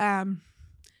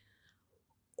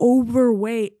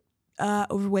overweight a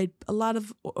lot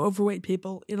of overweight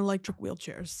people in electric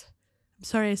wheelchairs. I'm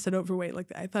sorry I said overweight like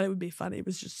that. I thought it would be funny. It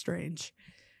was just strange.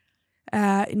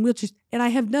 In wheelchairs. And I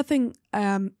have nothing,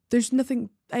 I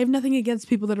have nothing against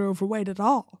people that are overweight at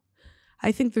all.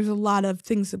 I think there's a lot of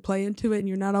things that play into it, and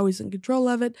you're not always in control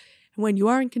of it. And when you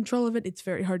are in control of it, it's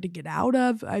very hard to get out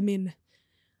of. I mean,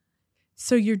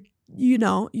 so you're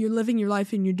living your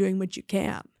life and you're doing what you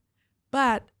can.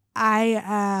 But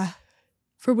I,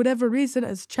 for whatever reason,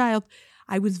 as a child,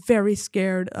 I was very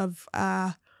scared of,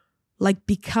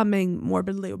 becoming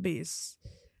morbidly obese.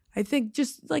 I think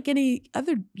just like any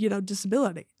other,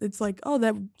 disability, it's like, oh,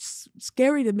 that's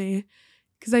scary to me.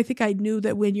 Because I think I knew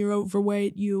that when you're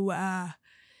overweight, you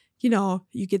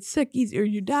get sick easier,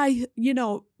 you die,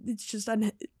 it's just,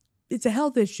 it's a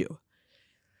health issue.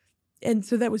 And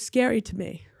so that was scary to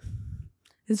me.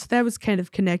 And so that was kind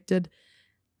of connected.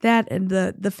 That and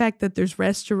the fact that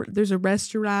there's a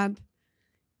restaurant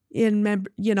in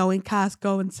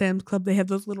Costco and Sam's Club, they have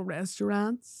those little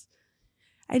restaurants.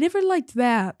 I never liked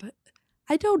that.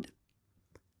 I don't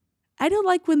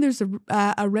like when there's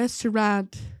a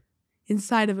restaurant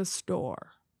inside of a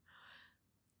store.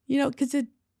 Because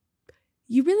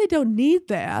you really don't need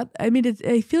that. I mean,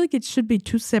 I feel like it should be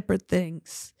two separate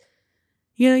things.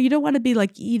 You don't want to be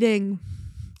like eating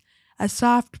a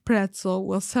soft pretzel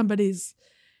while somebody's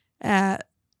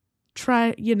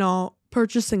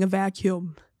purchasing a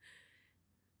vacuum.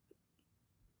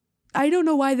 I don't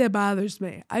know why that bothers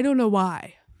me. I don't know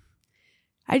why.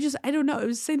 I don't know. It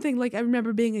was the same thing. Like I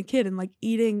remember being a kid and like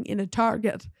eating in a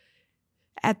Target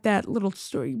at that little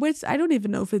store. I don't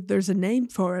even know if there's a name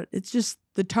for it. It's just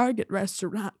the Target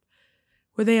restaurant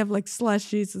where they have like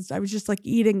slushies. I was just like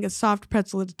eating a soft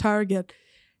pretzel at a Target.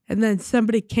 And then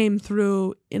somebody came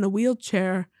through in a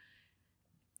wheelchair,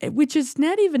 which is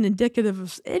not even indicative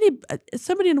of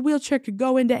somebody in a wheelchair could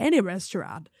go into any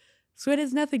restaurant. So it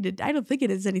has I don't think it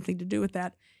has anything to do with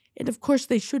that. And of course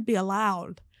they should be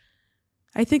allowed.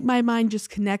 I think my mind just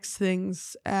connects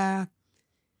things in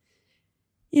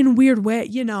a weird way,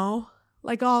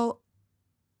 like I'll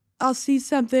see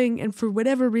something and for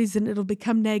whatever reason it'll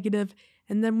become negative.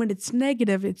 And then when it's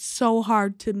negative, it's so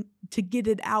hard to get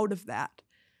it out of that.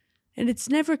 And it's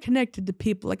never connected to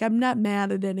people. Like I'm not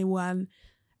mad at anyone.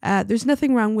 There's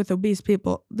nothing wrong with obese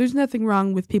people. There's nothing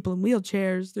wrong with people in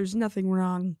wheelchairs. There's nothing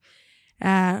wrong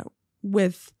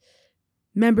with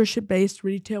membership-based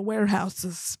retail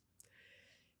warehouses.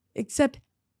 Except,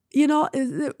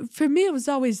 for me, it was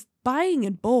always buying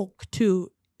in bulk,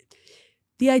 too.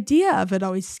 The idea of it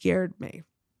always scared me.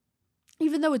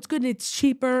 Even though it's good and it's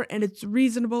cheaper and it's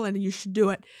reasonable and you should do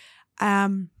it.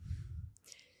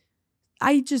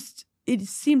 It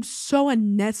seemed so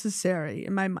unnecessary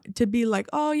in my mind to be like,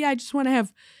 oh yeah, I just want to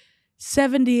have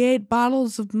 78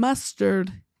 bottles of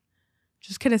mustard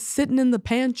just kind of sitting in the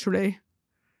pantry.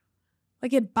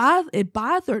 Like it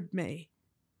bothered me.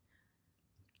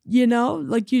 Because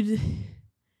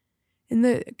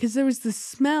there was the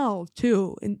smell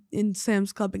too in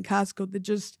Sam's Club and Costco that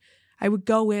just, I would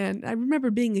go in. I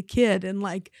remember being a kid and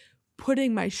like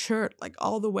putting my shirt like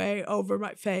all the way over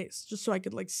my face just so I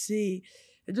could like see.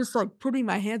 And just like putting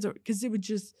my hands over, because it was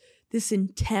just this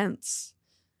intense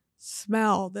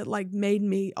smell that like made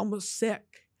me almost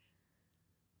sick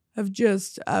of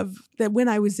that when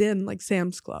I was in like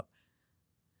Sam's Club.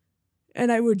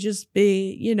 And I would just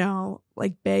be,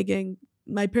 like begging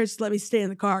my parents to let me stay in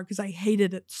the car because I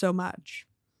hated it so much.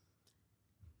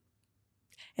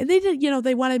 And they did,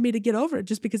 they wanted me to get over it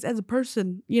just because as a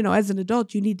person, as an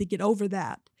adult, you need to get over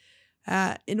that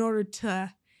in order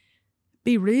to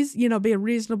be a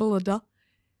reasonable adult,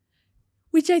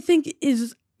 which I think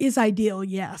is ideal,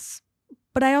 yes.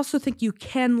 But I also think you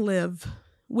can live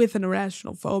with an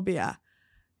irrational phobia.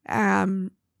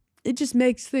 It just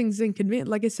makes things inconvenient.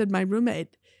 Like I said, my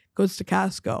roommate goes to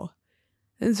Costco.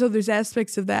 And so there's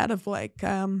aspects of that of like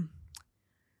I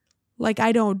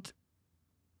don't,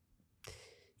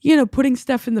 putting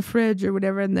stuff in the fridge or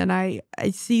whatever. And then I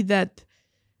see that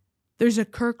there's a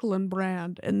Kirkland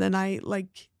brand, and then I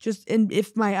and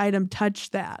if my item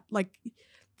touched that,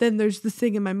 then there's this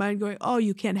thing in my mind going, oh,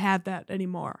 you can't have that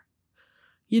anymore,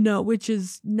 which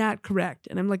is not correct.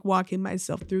 And I'm like walking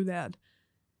myself through that.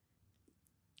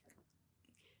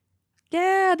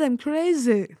 Dad, I'm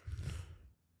crazy.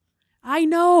 I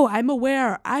know, I'm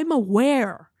aware. And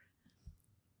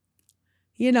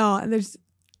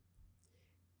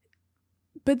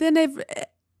but then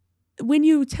when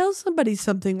you tell somebody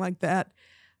something like that,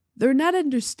 they're not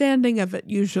understanding of it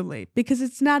usually because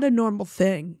it's not a normal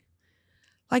thing.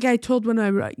 Like I told my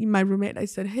roommate, I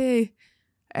said, hey,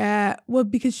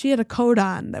 because she had a coat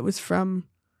on that was from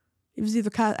It was I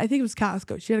think it was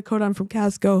Costco. She had a coat on from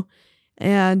Costco.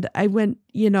 And I went,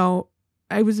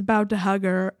 I was about to hug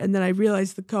her. And then I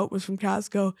realized the coat was from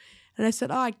Costco. And I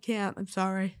said, oh, I can't. I'm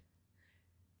sorry.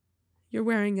 You're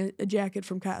wearing a jacket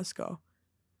from Costco.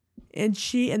 And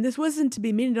this wasn't to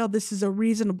be mean at all. This is a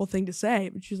reasonable thing to say.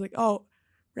 But she's like, oh,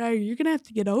 Ryder, you're going to have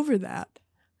to get over that.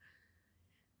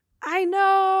 I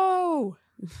know.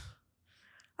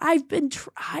 I've been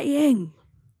trying.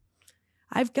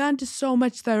 I've gone to so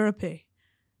much therapy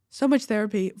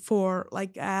for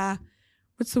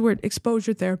what's the word?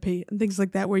 Exposure therapy and things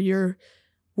like that, where you're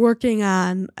working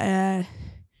on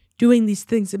doing these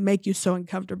things that make you so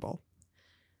uncomfortable.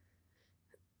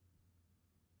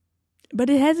 But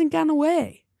it hasn't gone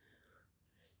away,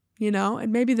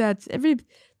 and maybe that's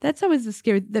always the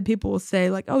scary that people will say,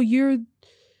 like, oh,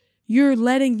 you're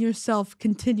letting yourself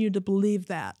continue to believe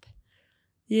that,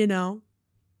 you're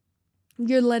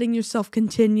letting yourself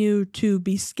continue to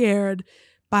be scared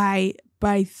by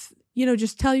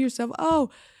just tell yourself, oh,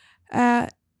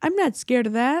 I'm not scared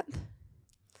of that.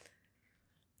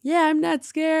 Yeah, I'm not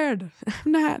scared.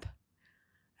 I'm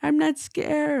not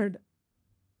scared.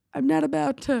 I'm not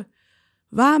about to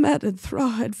vomit and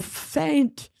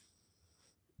faint.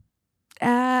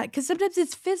 Because sometimes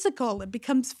it's physical. It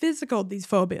becomes physical, these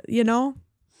phobias,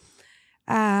 But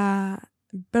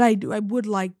I would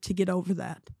like to get over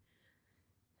that.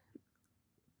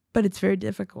 But it's very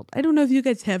difficult. I don't know if you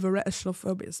guys have irrational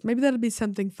phobias. Maybe that'll be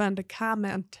something fun to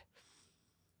comment.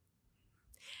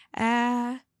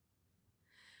 But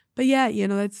yeah,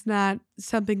 that's not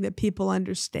something that people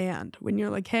understand. When you're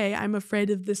like, hey, I'm afraid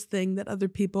of this thing that other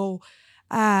people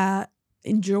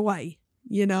enjoy,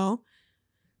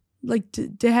 like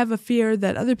to have a fear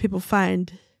that other people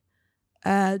find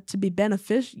to be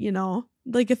beneficial,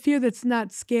 like a fear that's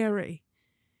not scary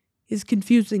is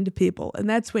confusing to people. And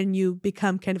that's when you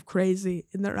become kind of crazy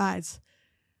in their eyes.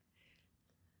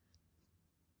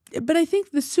 But I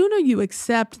think the sooner you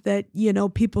accept that,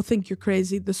 people think you're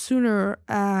crazy, the sooner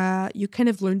you kind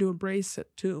of learn to embrace it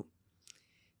too.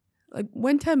 Like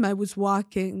one time I was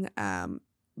walking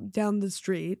down the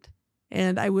street,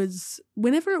 and I was,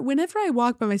 whenever I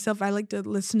walk by myself, I like to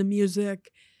listen to music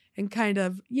and kind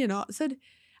of, said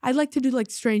I like to do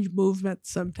like strange movements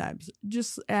sometimes,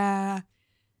 just, to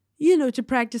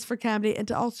practice for comedy, and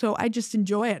to also, I just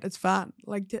enjoy it. It's fun.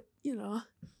 Like to,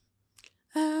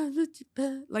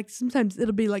 like sometimes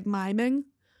it'll be like miming,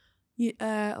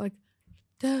 like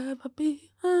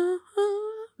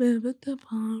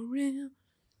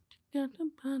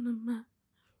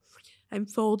I'm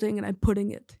folding and I'm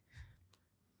putting it,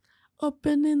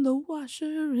 opening the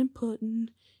washer and putting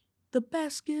the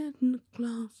basket in the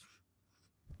cloth.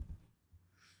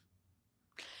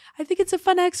 I think it's a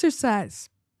fun exercise.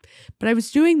 But I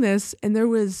was doing this, and there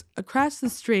was across the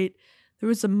street, there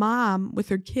was a mom with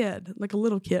her kid, like a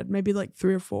little kid, maybe like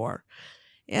 3 or 4.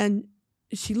 And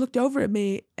she looked over at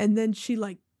me, and then she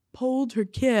like pulled her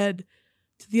kid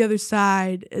to the other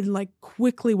side and like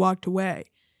quickly walked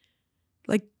away.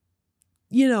 Like,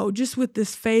 just with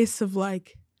this face of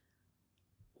like,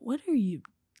 what are you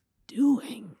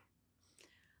doing?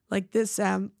 Like this,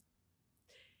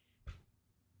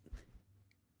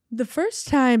 the first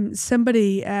time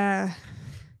somebody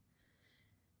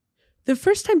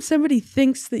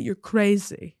thinks that you're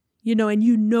crazy, and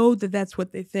that that's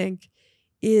what they think,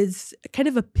 is kind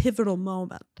of a pivotal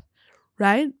moment,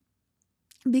 right?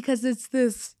 Because it's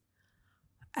this,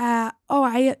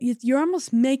 you're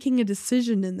almost making a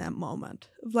decision in that moment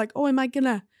of like, oh,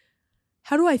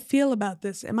 how do I feel about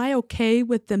this? Am I okay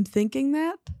with them thinking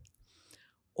that?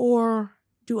 Or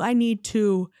do I need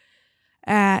to,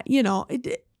 I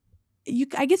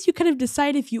guess you kind of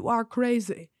decide if you are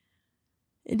crazy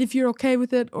and if you're okay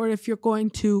with it, or if you're going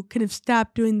to kind of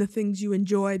stop doing the things you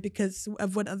enjoy because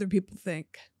of what other people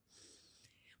think,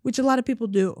 which a lot of people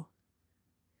do.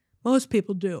 Most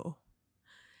people do.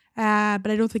 But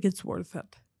I don't think it's worth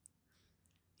it.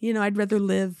 I'd rather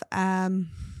live in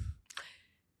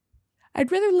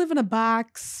a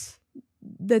box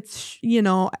that's,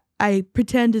 I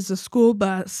pretend is a school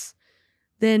bus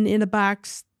than in a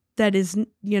box that is,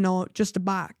 just a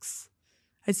box,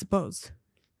 I suppose.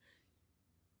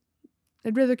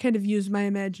 I'd rather kind of use my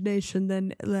imagination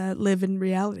than live in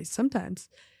reality sometimes.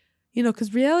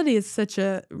 Because reality is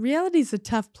a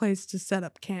tough place to set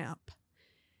up camp.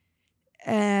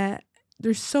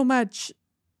 There's so much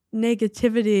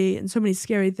negativity and so many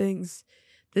scary things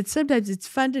that sometimes it's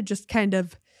fun to just kind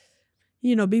of,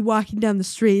 be walking down the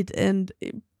street and,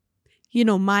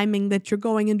 miming that you're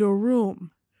going into a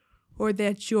room, or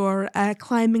that you're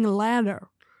climbing a ladder.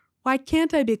 Why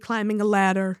can't I be climbing a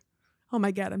ladder? Oh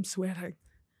my God, I'm sweating.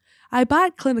 I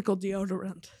bought clinical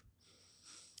deodorant.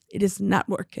 It is not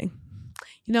working.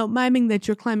 Miming that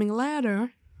you're climbing a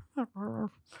ladder.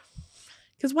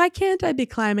 Because why can't I be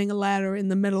climbing a ladder in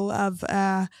the middle of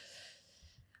a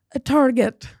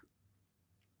Target?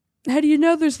 How do you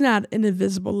know there's not an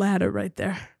invisible ladder right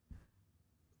there?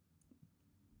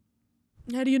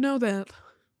 How do you know that?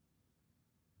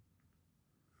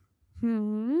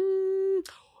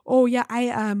 Oh yeah,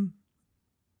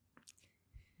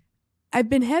 I've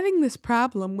been having this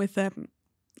problem with a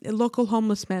local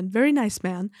homeless man, very nice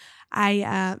man,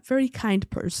 very kind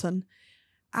person.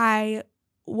 I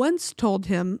once told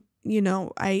him,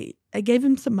 I gave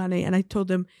him some money and I told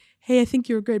him, hey, I think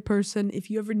you're a great person. If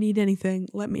you ever need anything,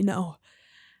 let me know.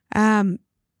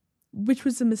 Which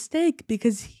was a mistake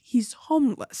because he's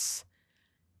homeless.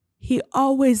 He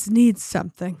always needs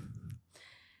something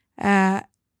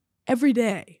every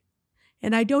day.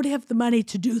 And I don't have the money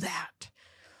to do that.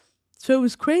 So it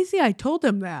was crazy. I told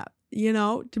him that,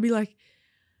 to be like,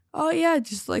 oh yeah,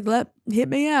 just like hit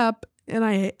me up. And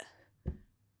I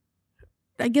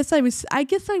guess I was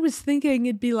thinking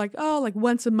it'd be like, oh, like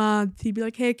once a month. He'd be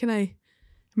like, hey, I'm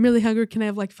really hungry. Can I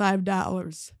have like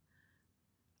 $5?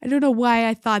 I don't know why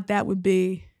I thought that would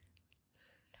be.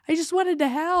 I just wanted to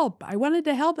help. I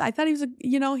thought he was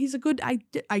he's a good,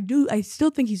 I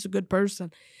still think he's a good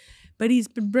person. But he's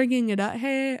been bringing it up.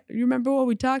 Hey, you remember what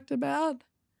we talked about?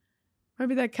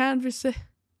 Remember that conversation?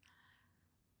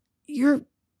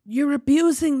 You're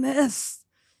abusing this.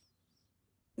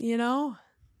 Yeah,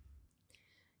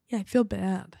 I feel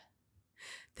bad.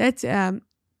 That's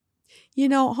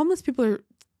homeless people are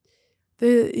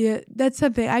that's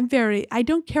something I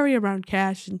don't carry around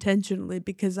cash intentionally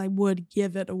because I would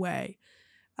give it away.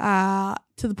 To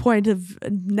the point of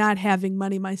not having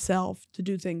money myself to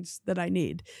do things that I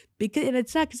need. And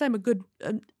it's not because I'm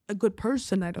a good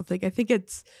person, I don't think. I think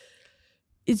it's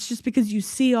just because you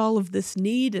see all of this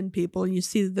need in people and you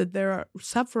see that they're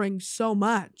suffering so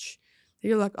much.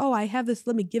 You're like, oh, I have this,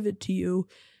 let me give it to you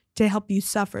to help you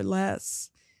suffer less.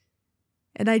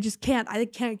 And I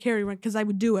can't carry one because I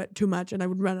would do it too much and I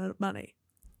would run out of money.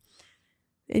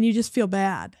 And you just feel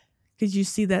bad because you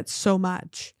see that so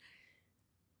much.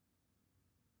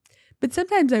 But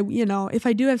sometimes if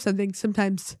I do have something,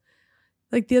 sometimes,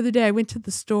 like the other day, I went to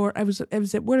the store. I was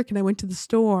at work and I went to the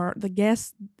store.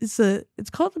 It's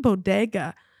called the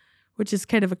bodega, which is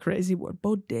kind of a crazy word.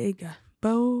 Bodega.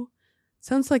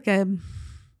 Sounds like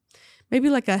maybe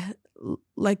like a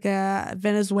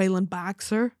Venezuelan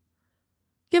boxer.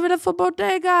 Give it up for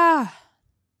bodega.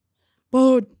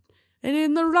 And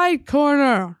in the right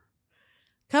corner,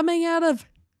 coming out of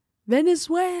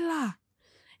Venezuela,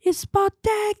 it's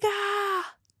bodega.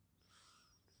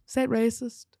 Is that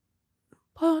racist?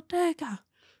 Bodega.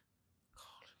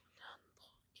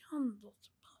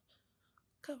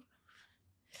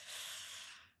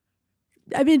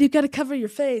 I mean, you've got to cover your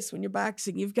face when you're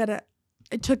boxing.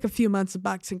 I took a few months of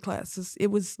boxing classes. It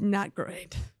was not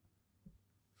great.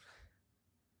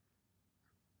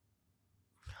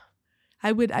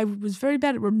 I was very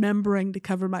bad at remembering to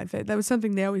cover my face. That was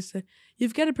something they always said.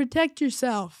 You've got to protect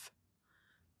yourself.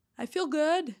 I feel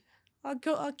good.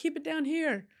 I'll keep it down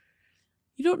here.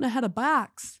 You don't know how to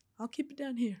box. I'll keep it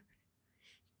down here.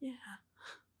 Yeah.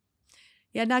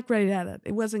 Yeah, not great at it.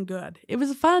 It wasn't good. It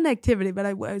was a fun activity, but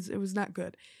it was not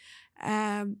good.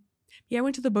 I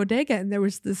went to the bodega and there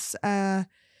was this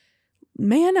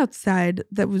man outside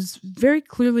that was very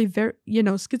clearly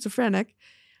schizophrenic,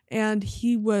 and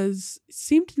he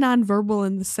seemed nonverbal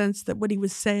in the sense that what he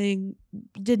was saying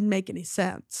didn't make any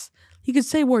sense. He could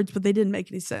say words, but they didn't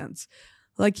make any sense.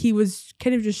 Like he was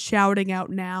kind of just shouting out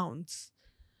nouns.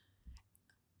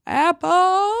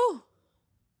 Apple,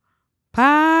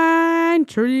 pine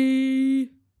tree,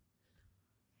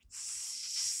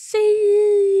 sea,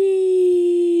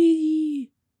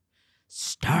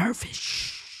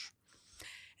 starfish.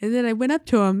 And then I went up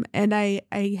to him and I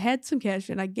had some cash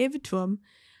and I gave it to him.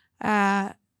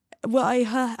 I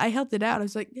held it out. I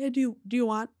was like, "Yeah, do you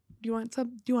want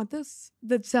some? Do you want this?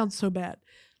 That sounds so bad.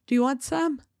 Do you want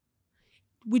some?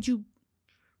 Would you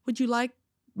like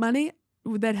money?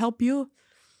 Would that help you?"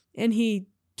 And he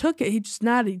took it. He just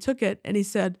nodded. He took it and he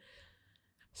said,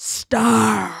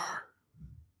 "Star."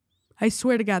 I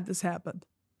swear to God, this happened.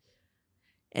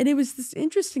 And it was this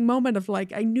interesting moment of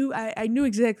like, I knew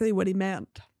exactly what he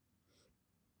meant.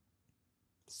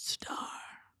 Star.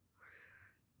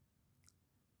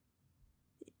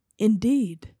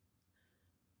 Indeed.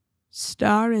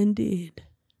 Star indeed.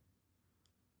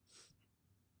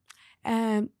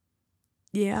 Yeah.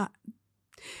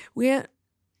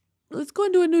 Let's go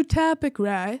into a new topic,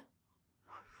 Rye.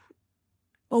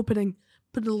 Opening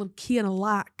put a little key in a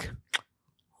lock.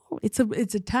 It's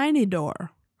a tiny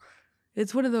door.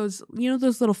 It's one of those,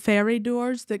 those little fairy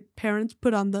doors that parents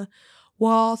put on the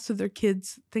wall so their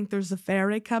kids think there's a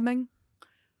fairy coming.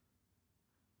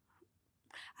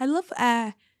 I love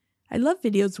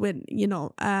videos when,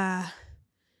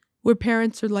 where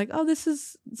parents are like, oh, this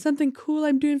is something cool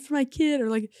I'm doing for my kid, or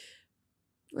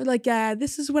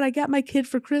this is what I got my kid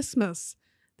for Christmas.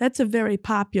 That's a very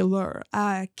popular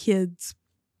That's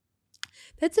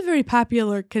a very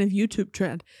popular kind of YouTube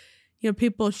trend.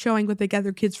 People showing what they got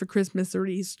their kids for Christmas or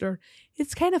Easter.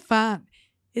 It's kind of fun.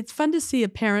 It's fun to see a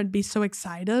parent be so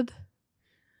excited.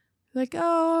 Like,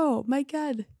 oh, my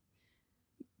God.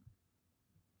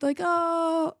 Like,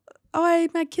 oh,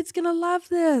 my kid's going to love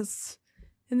this.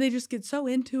 And they just get so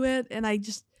into it. And I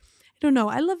don't know.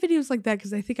 I love videos like that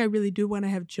because I think I really do want to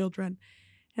have children.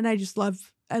 And I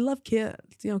love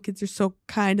kids. Kids are so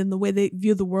kind, and the way they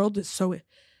view the world is so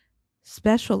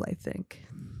special, I think.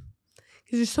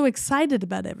 Because you're so excited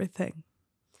about everything.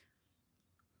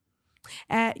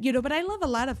 But I love a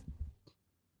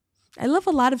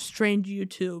lot of strange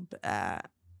YouTube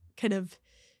kind of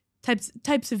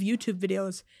types of YouTube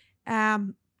videos.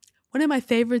 One of my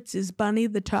favorites is Bunny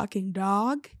the Talking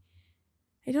Dog.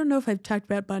 I don't know if I've talked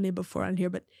about Bunny before on here,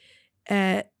 but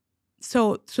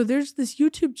so there's this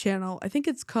YouTube channel. I think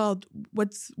it's called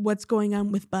What's Going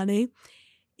On with Bunny,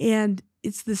 and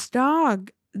it's this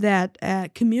dog that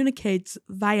communicates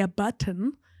via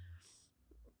button,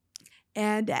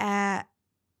 and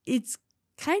it's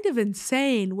kind of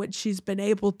insane what she's been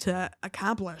able to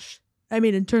accomplish. I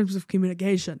mean, in terms of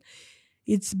communication,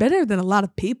 it's better than a lot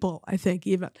of people, I think,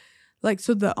 even.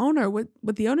 So the owner, what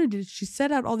the owner did, she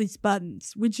set out all these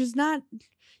buttons, which is not,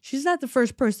 she's not the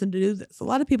first person to do this. A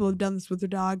lot of people have done this with their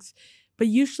dogs, but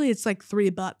usually it's like 3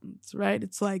 buttons, right?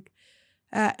 It's like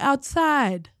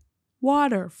outside,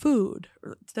 water, food,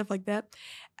 or stuff like that.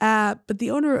 But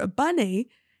the owner of Bunny,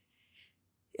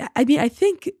 I mean, I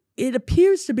think it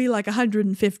appears to be like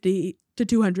 150 to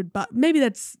 200 buttons. Maybe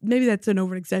that's an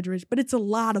over exaggeration, but it's a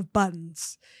lot of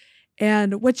buttons.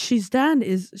 And what she's done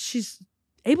is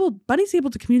Bunny's able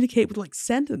to communicate with like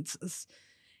sentences.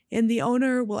 And the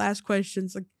owner will ask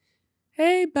questions like,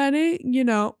 hey, Bunny,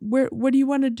 what do you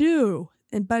want to do?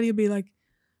 And Bunny will be like,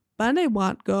 Bunny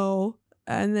want go,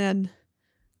 and then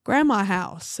grandma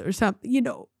house or something,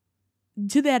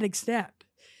 to that extent.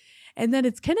 And then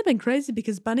it's kind of been crazy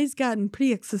because Bunny's gotten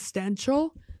pretty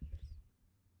existential.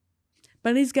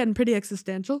 Like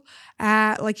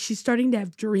she's starting to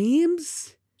have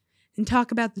dreams and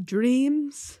talk about the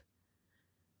dreams,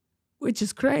 which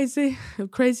is crazy, a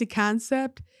crazy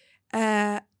concept.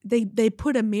 They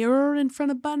put a mirror in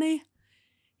front of Bunny,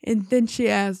 and then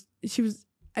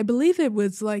I believe it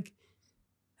was like,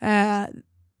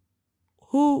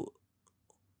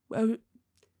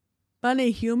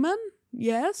 Bunny human?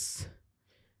 Yes.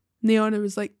 And the owner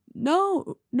was like,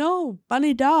 no,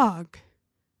 Bunny dog.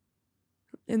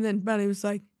 And then Bunny was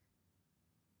like,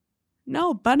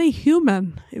 no, Bunny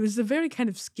human. It was a very kind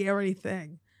of scary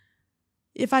thing.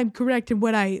 If I'm correct in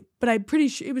but I'm pretty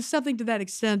sure it was something to that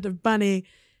extent of Bunny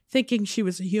thinking she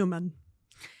was a human.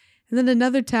 And then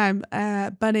another time,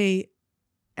 Bunny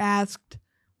asked,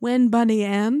 when Bunny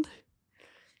end?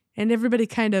 And everybody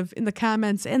kind of in the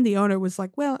comments and the owner was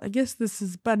like, well, I guess this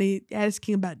is Bunny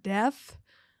asking about death.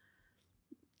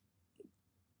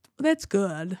 Well, that's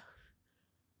good.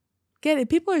 Get it?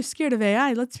 People are scared of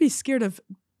AI. Let's be scared of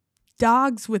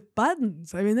dogs with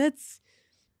buttons. I mean, it's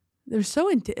so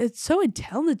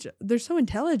intelligent. They're so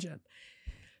intelligent.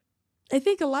 I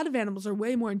think a lot of animals are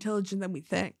way more intelligent than we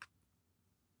think.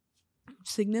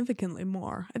 Significantly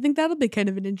more. I think that'll be kind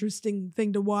of an interesting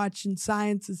thing to watch in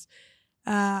science is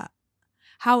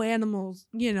how animals,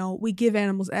 we give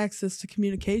animals access to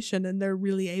communication and they're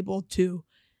really able to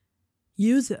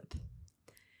use it.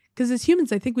 Because as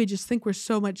humans, I think we just think we're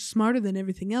so much smarter than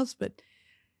everything else, but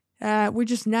we're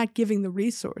just not giving the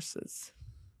resources.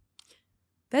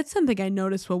 That's something I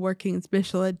noticed while working in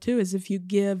special ed too, is if you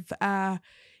give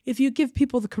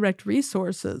people the correct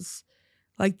resources,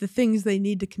 like the things they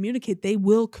need to communicate, they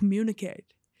will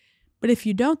communicate. But if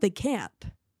you don't, they can't.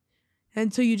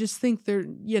 And so you just think they're,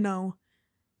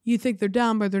 you think they're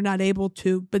dumb or they're not able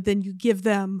to, but then you give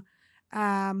them,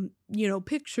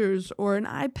 pictures or an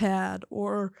iPad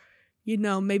or,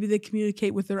 maybe they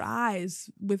communicate with their eyes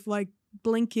with like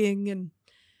blinking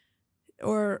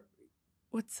or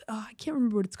I can't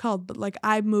remember what it's called, but like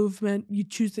eye movement, you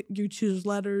choose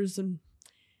letters and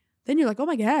then you're like, oh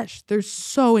my gosh, they're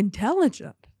so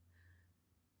intelligent.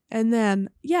 And then,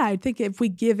 yeah, I think if we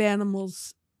give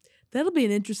animals, that'll be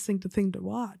an interesting thing to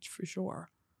watch for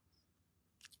sure.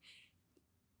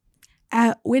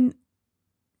 When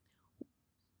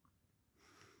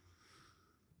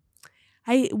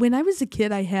I was a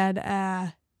kid, I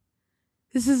had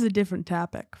this is a different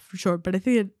topic for sure, but I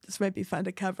think this might be fun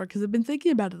to cover because I've been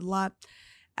thinking about it a lot.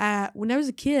 When I was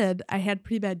a kid, I had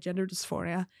pretty bad gender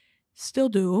dysphoria. Still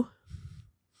do.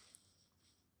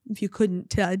 If you couldn't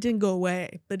tell, it didn't go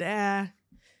away. But I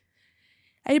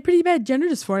had pretty bad gender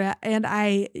dysphoria, and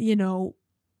I,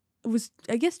 was,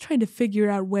 I guess, trying to figure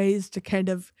out ways to kind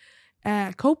of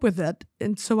cope with it.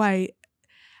 And so I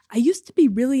used to be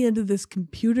really into this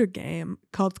computer game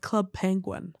called Club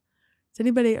Penguin.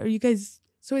 Are you guys,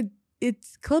 so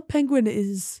it's Club Penguin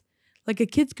is like a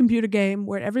kid's computer game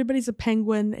where everybody's a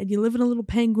penguin and you live in a little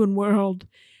penguin world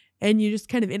and you just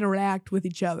kind of interact with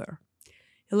each other.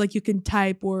 And like you can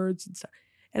type words and stuff.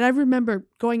 And I remember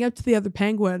going up to the other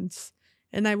penguins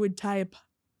and I would type,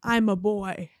 "I'm a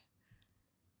boy,"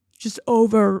 just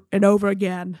over and over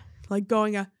again. Like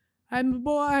 "I'm a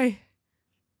boy."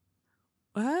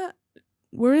 What?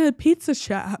 We're in a pizza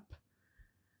shop.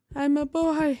 "I'm a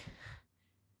boy."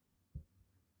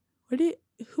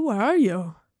 Who are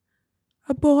you?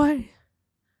 "A boy."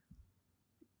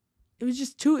 It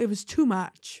was too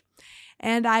much.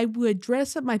 And I would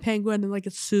dress up my penguin in like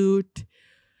a suit,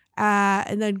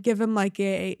 and then give him like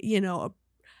a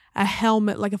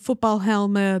helmet, like a football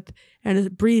helmet and a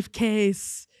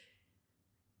briefcase.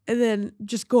 And then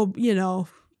just go,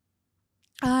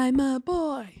 "I'm a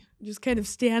boy." Just kind of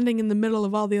standing in the middle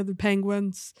of all the other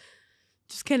penguins,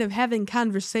 just kind of having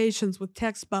conversations with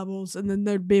text bubbles. And then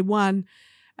there'd be one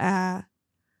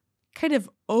kind of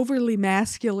overly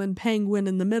masculine penguin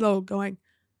in the middle going,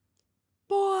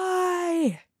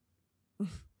 "Boy."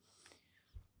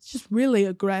 It's just really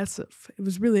aggressive. It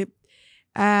was really,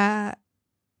 yeah,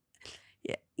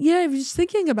 I was just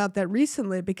thinking about that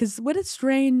recently because what a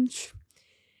strange,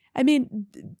 I mean,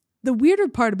 the weirder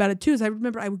part about it too is I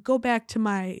remember I would go back to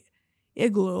my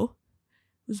igloo.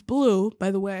 It was blue,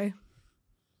 by the way.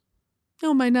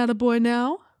 Oh, am I not a boy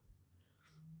now?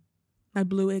 My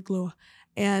blue igloo.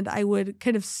 And I would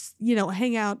kind of,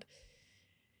 hang out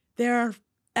there.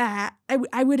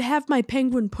 I would have my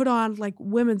penguin put on like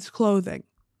women's clothing,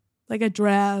 like a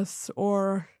dress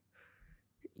or,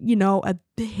 a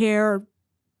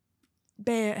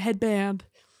headband,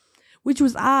 which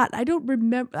was odd. I do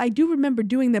remember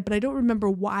doing that, but I don't remember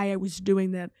why I was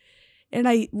doing that. And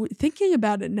thinking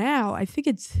about it now, I think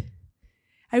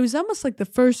I was almost like the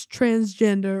first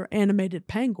transgender animated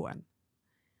penguin.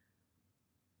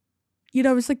 It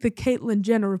was like the Caitlyn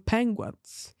Jenner of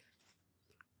penguins,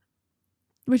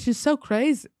 which is so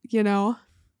crazy,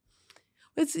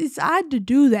 It's odd to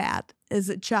do that as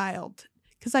a child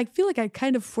because I feel like I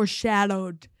kind of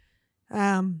foreshadowed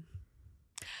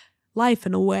life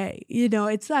in a way.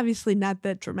 It's obviously not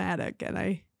that dramatic, and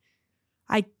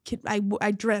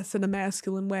I dress in a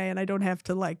masculine way, and I don't have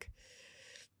to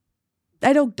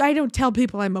I don't tell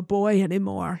people I'm a boy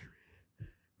anymore.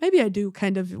 Maybe I do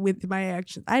kind of with my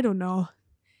actions. I don't know.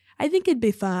 I think it'd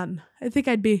be fun. I think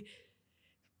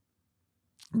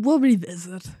we'll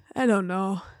revisit. I don't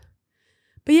know.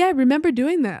 But yeah, I remember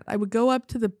doing that. I would go up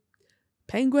to the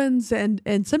penguins and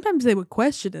sometimes they would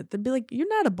question it. They'd be like, "You're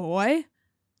not a boy."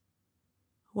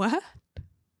 What?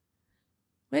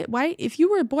 Wait, why? If you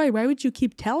were a boy, why would you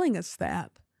keep telling us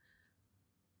that?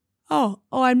 Oh,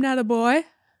 I'm not a boy?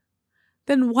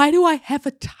 Then why do I have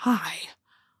a tie?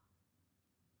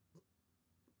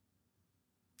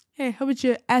 Hey, how about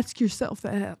you ask yourself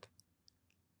that?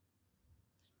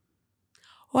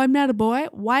 Oh, I'm not a boy?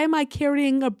 Why am I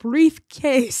carrying a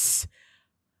briefcase?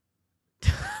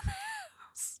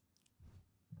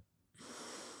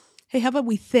 Hey, how about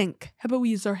we think? How about we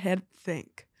use our head and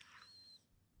think?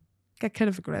 Got kind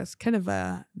of aggressive, kind of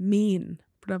mean,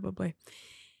 probably.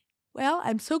 Well,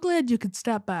 I'm so glad you could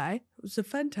stop by. It was a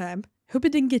fun time. Hope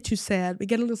it didn't get too sad. We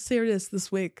got a little serious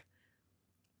this week.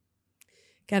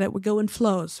 Got it. We're going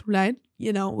flows, right?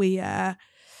 We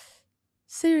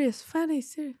serious, funny,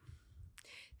 serious.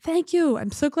 Thank you.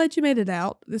 I'm so glad you made it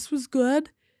out. This was good,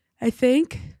 I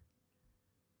think.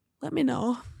 Let me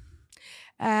know.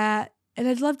 And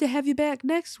I'd love to have you back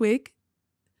next week.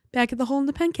 Back at the Hole in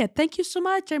the Pen Cat. Thank you so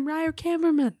much. I'm Ryer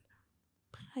Cameraman.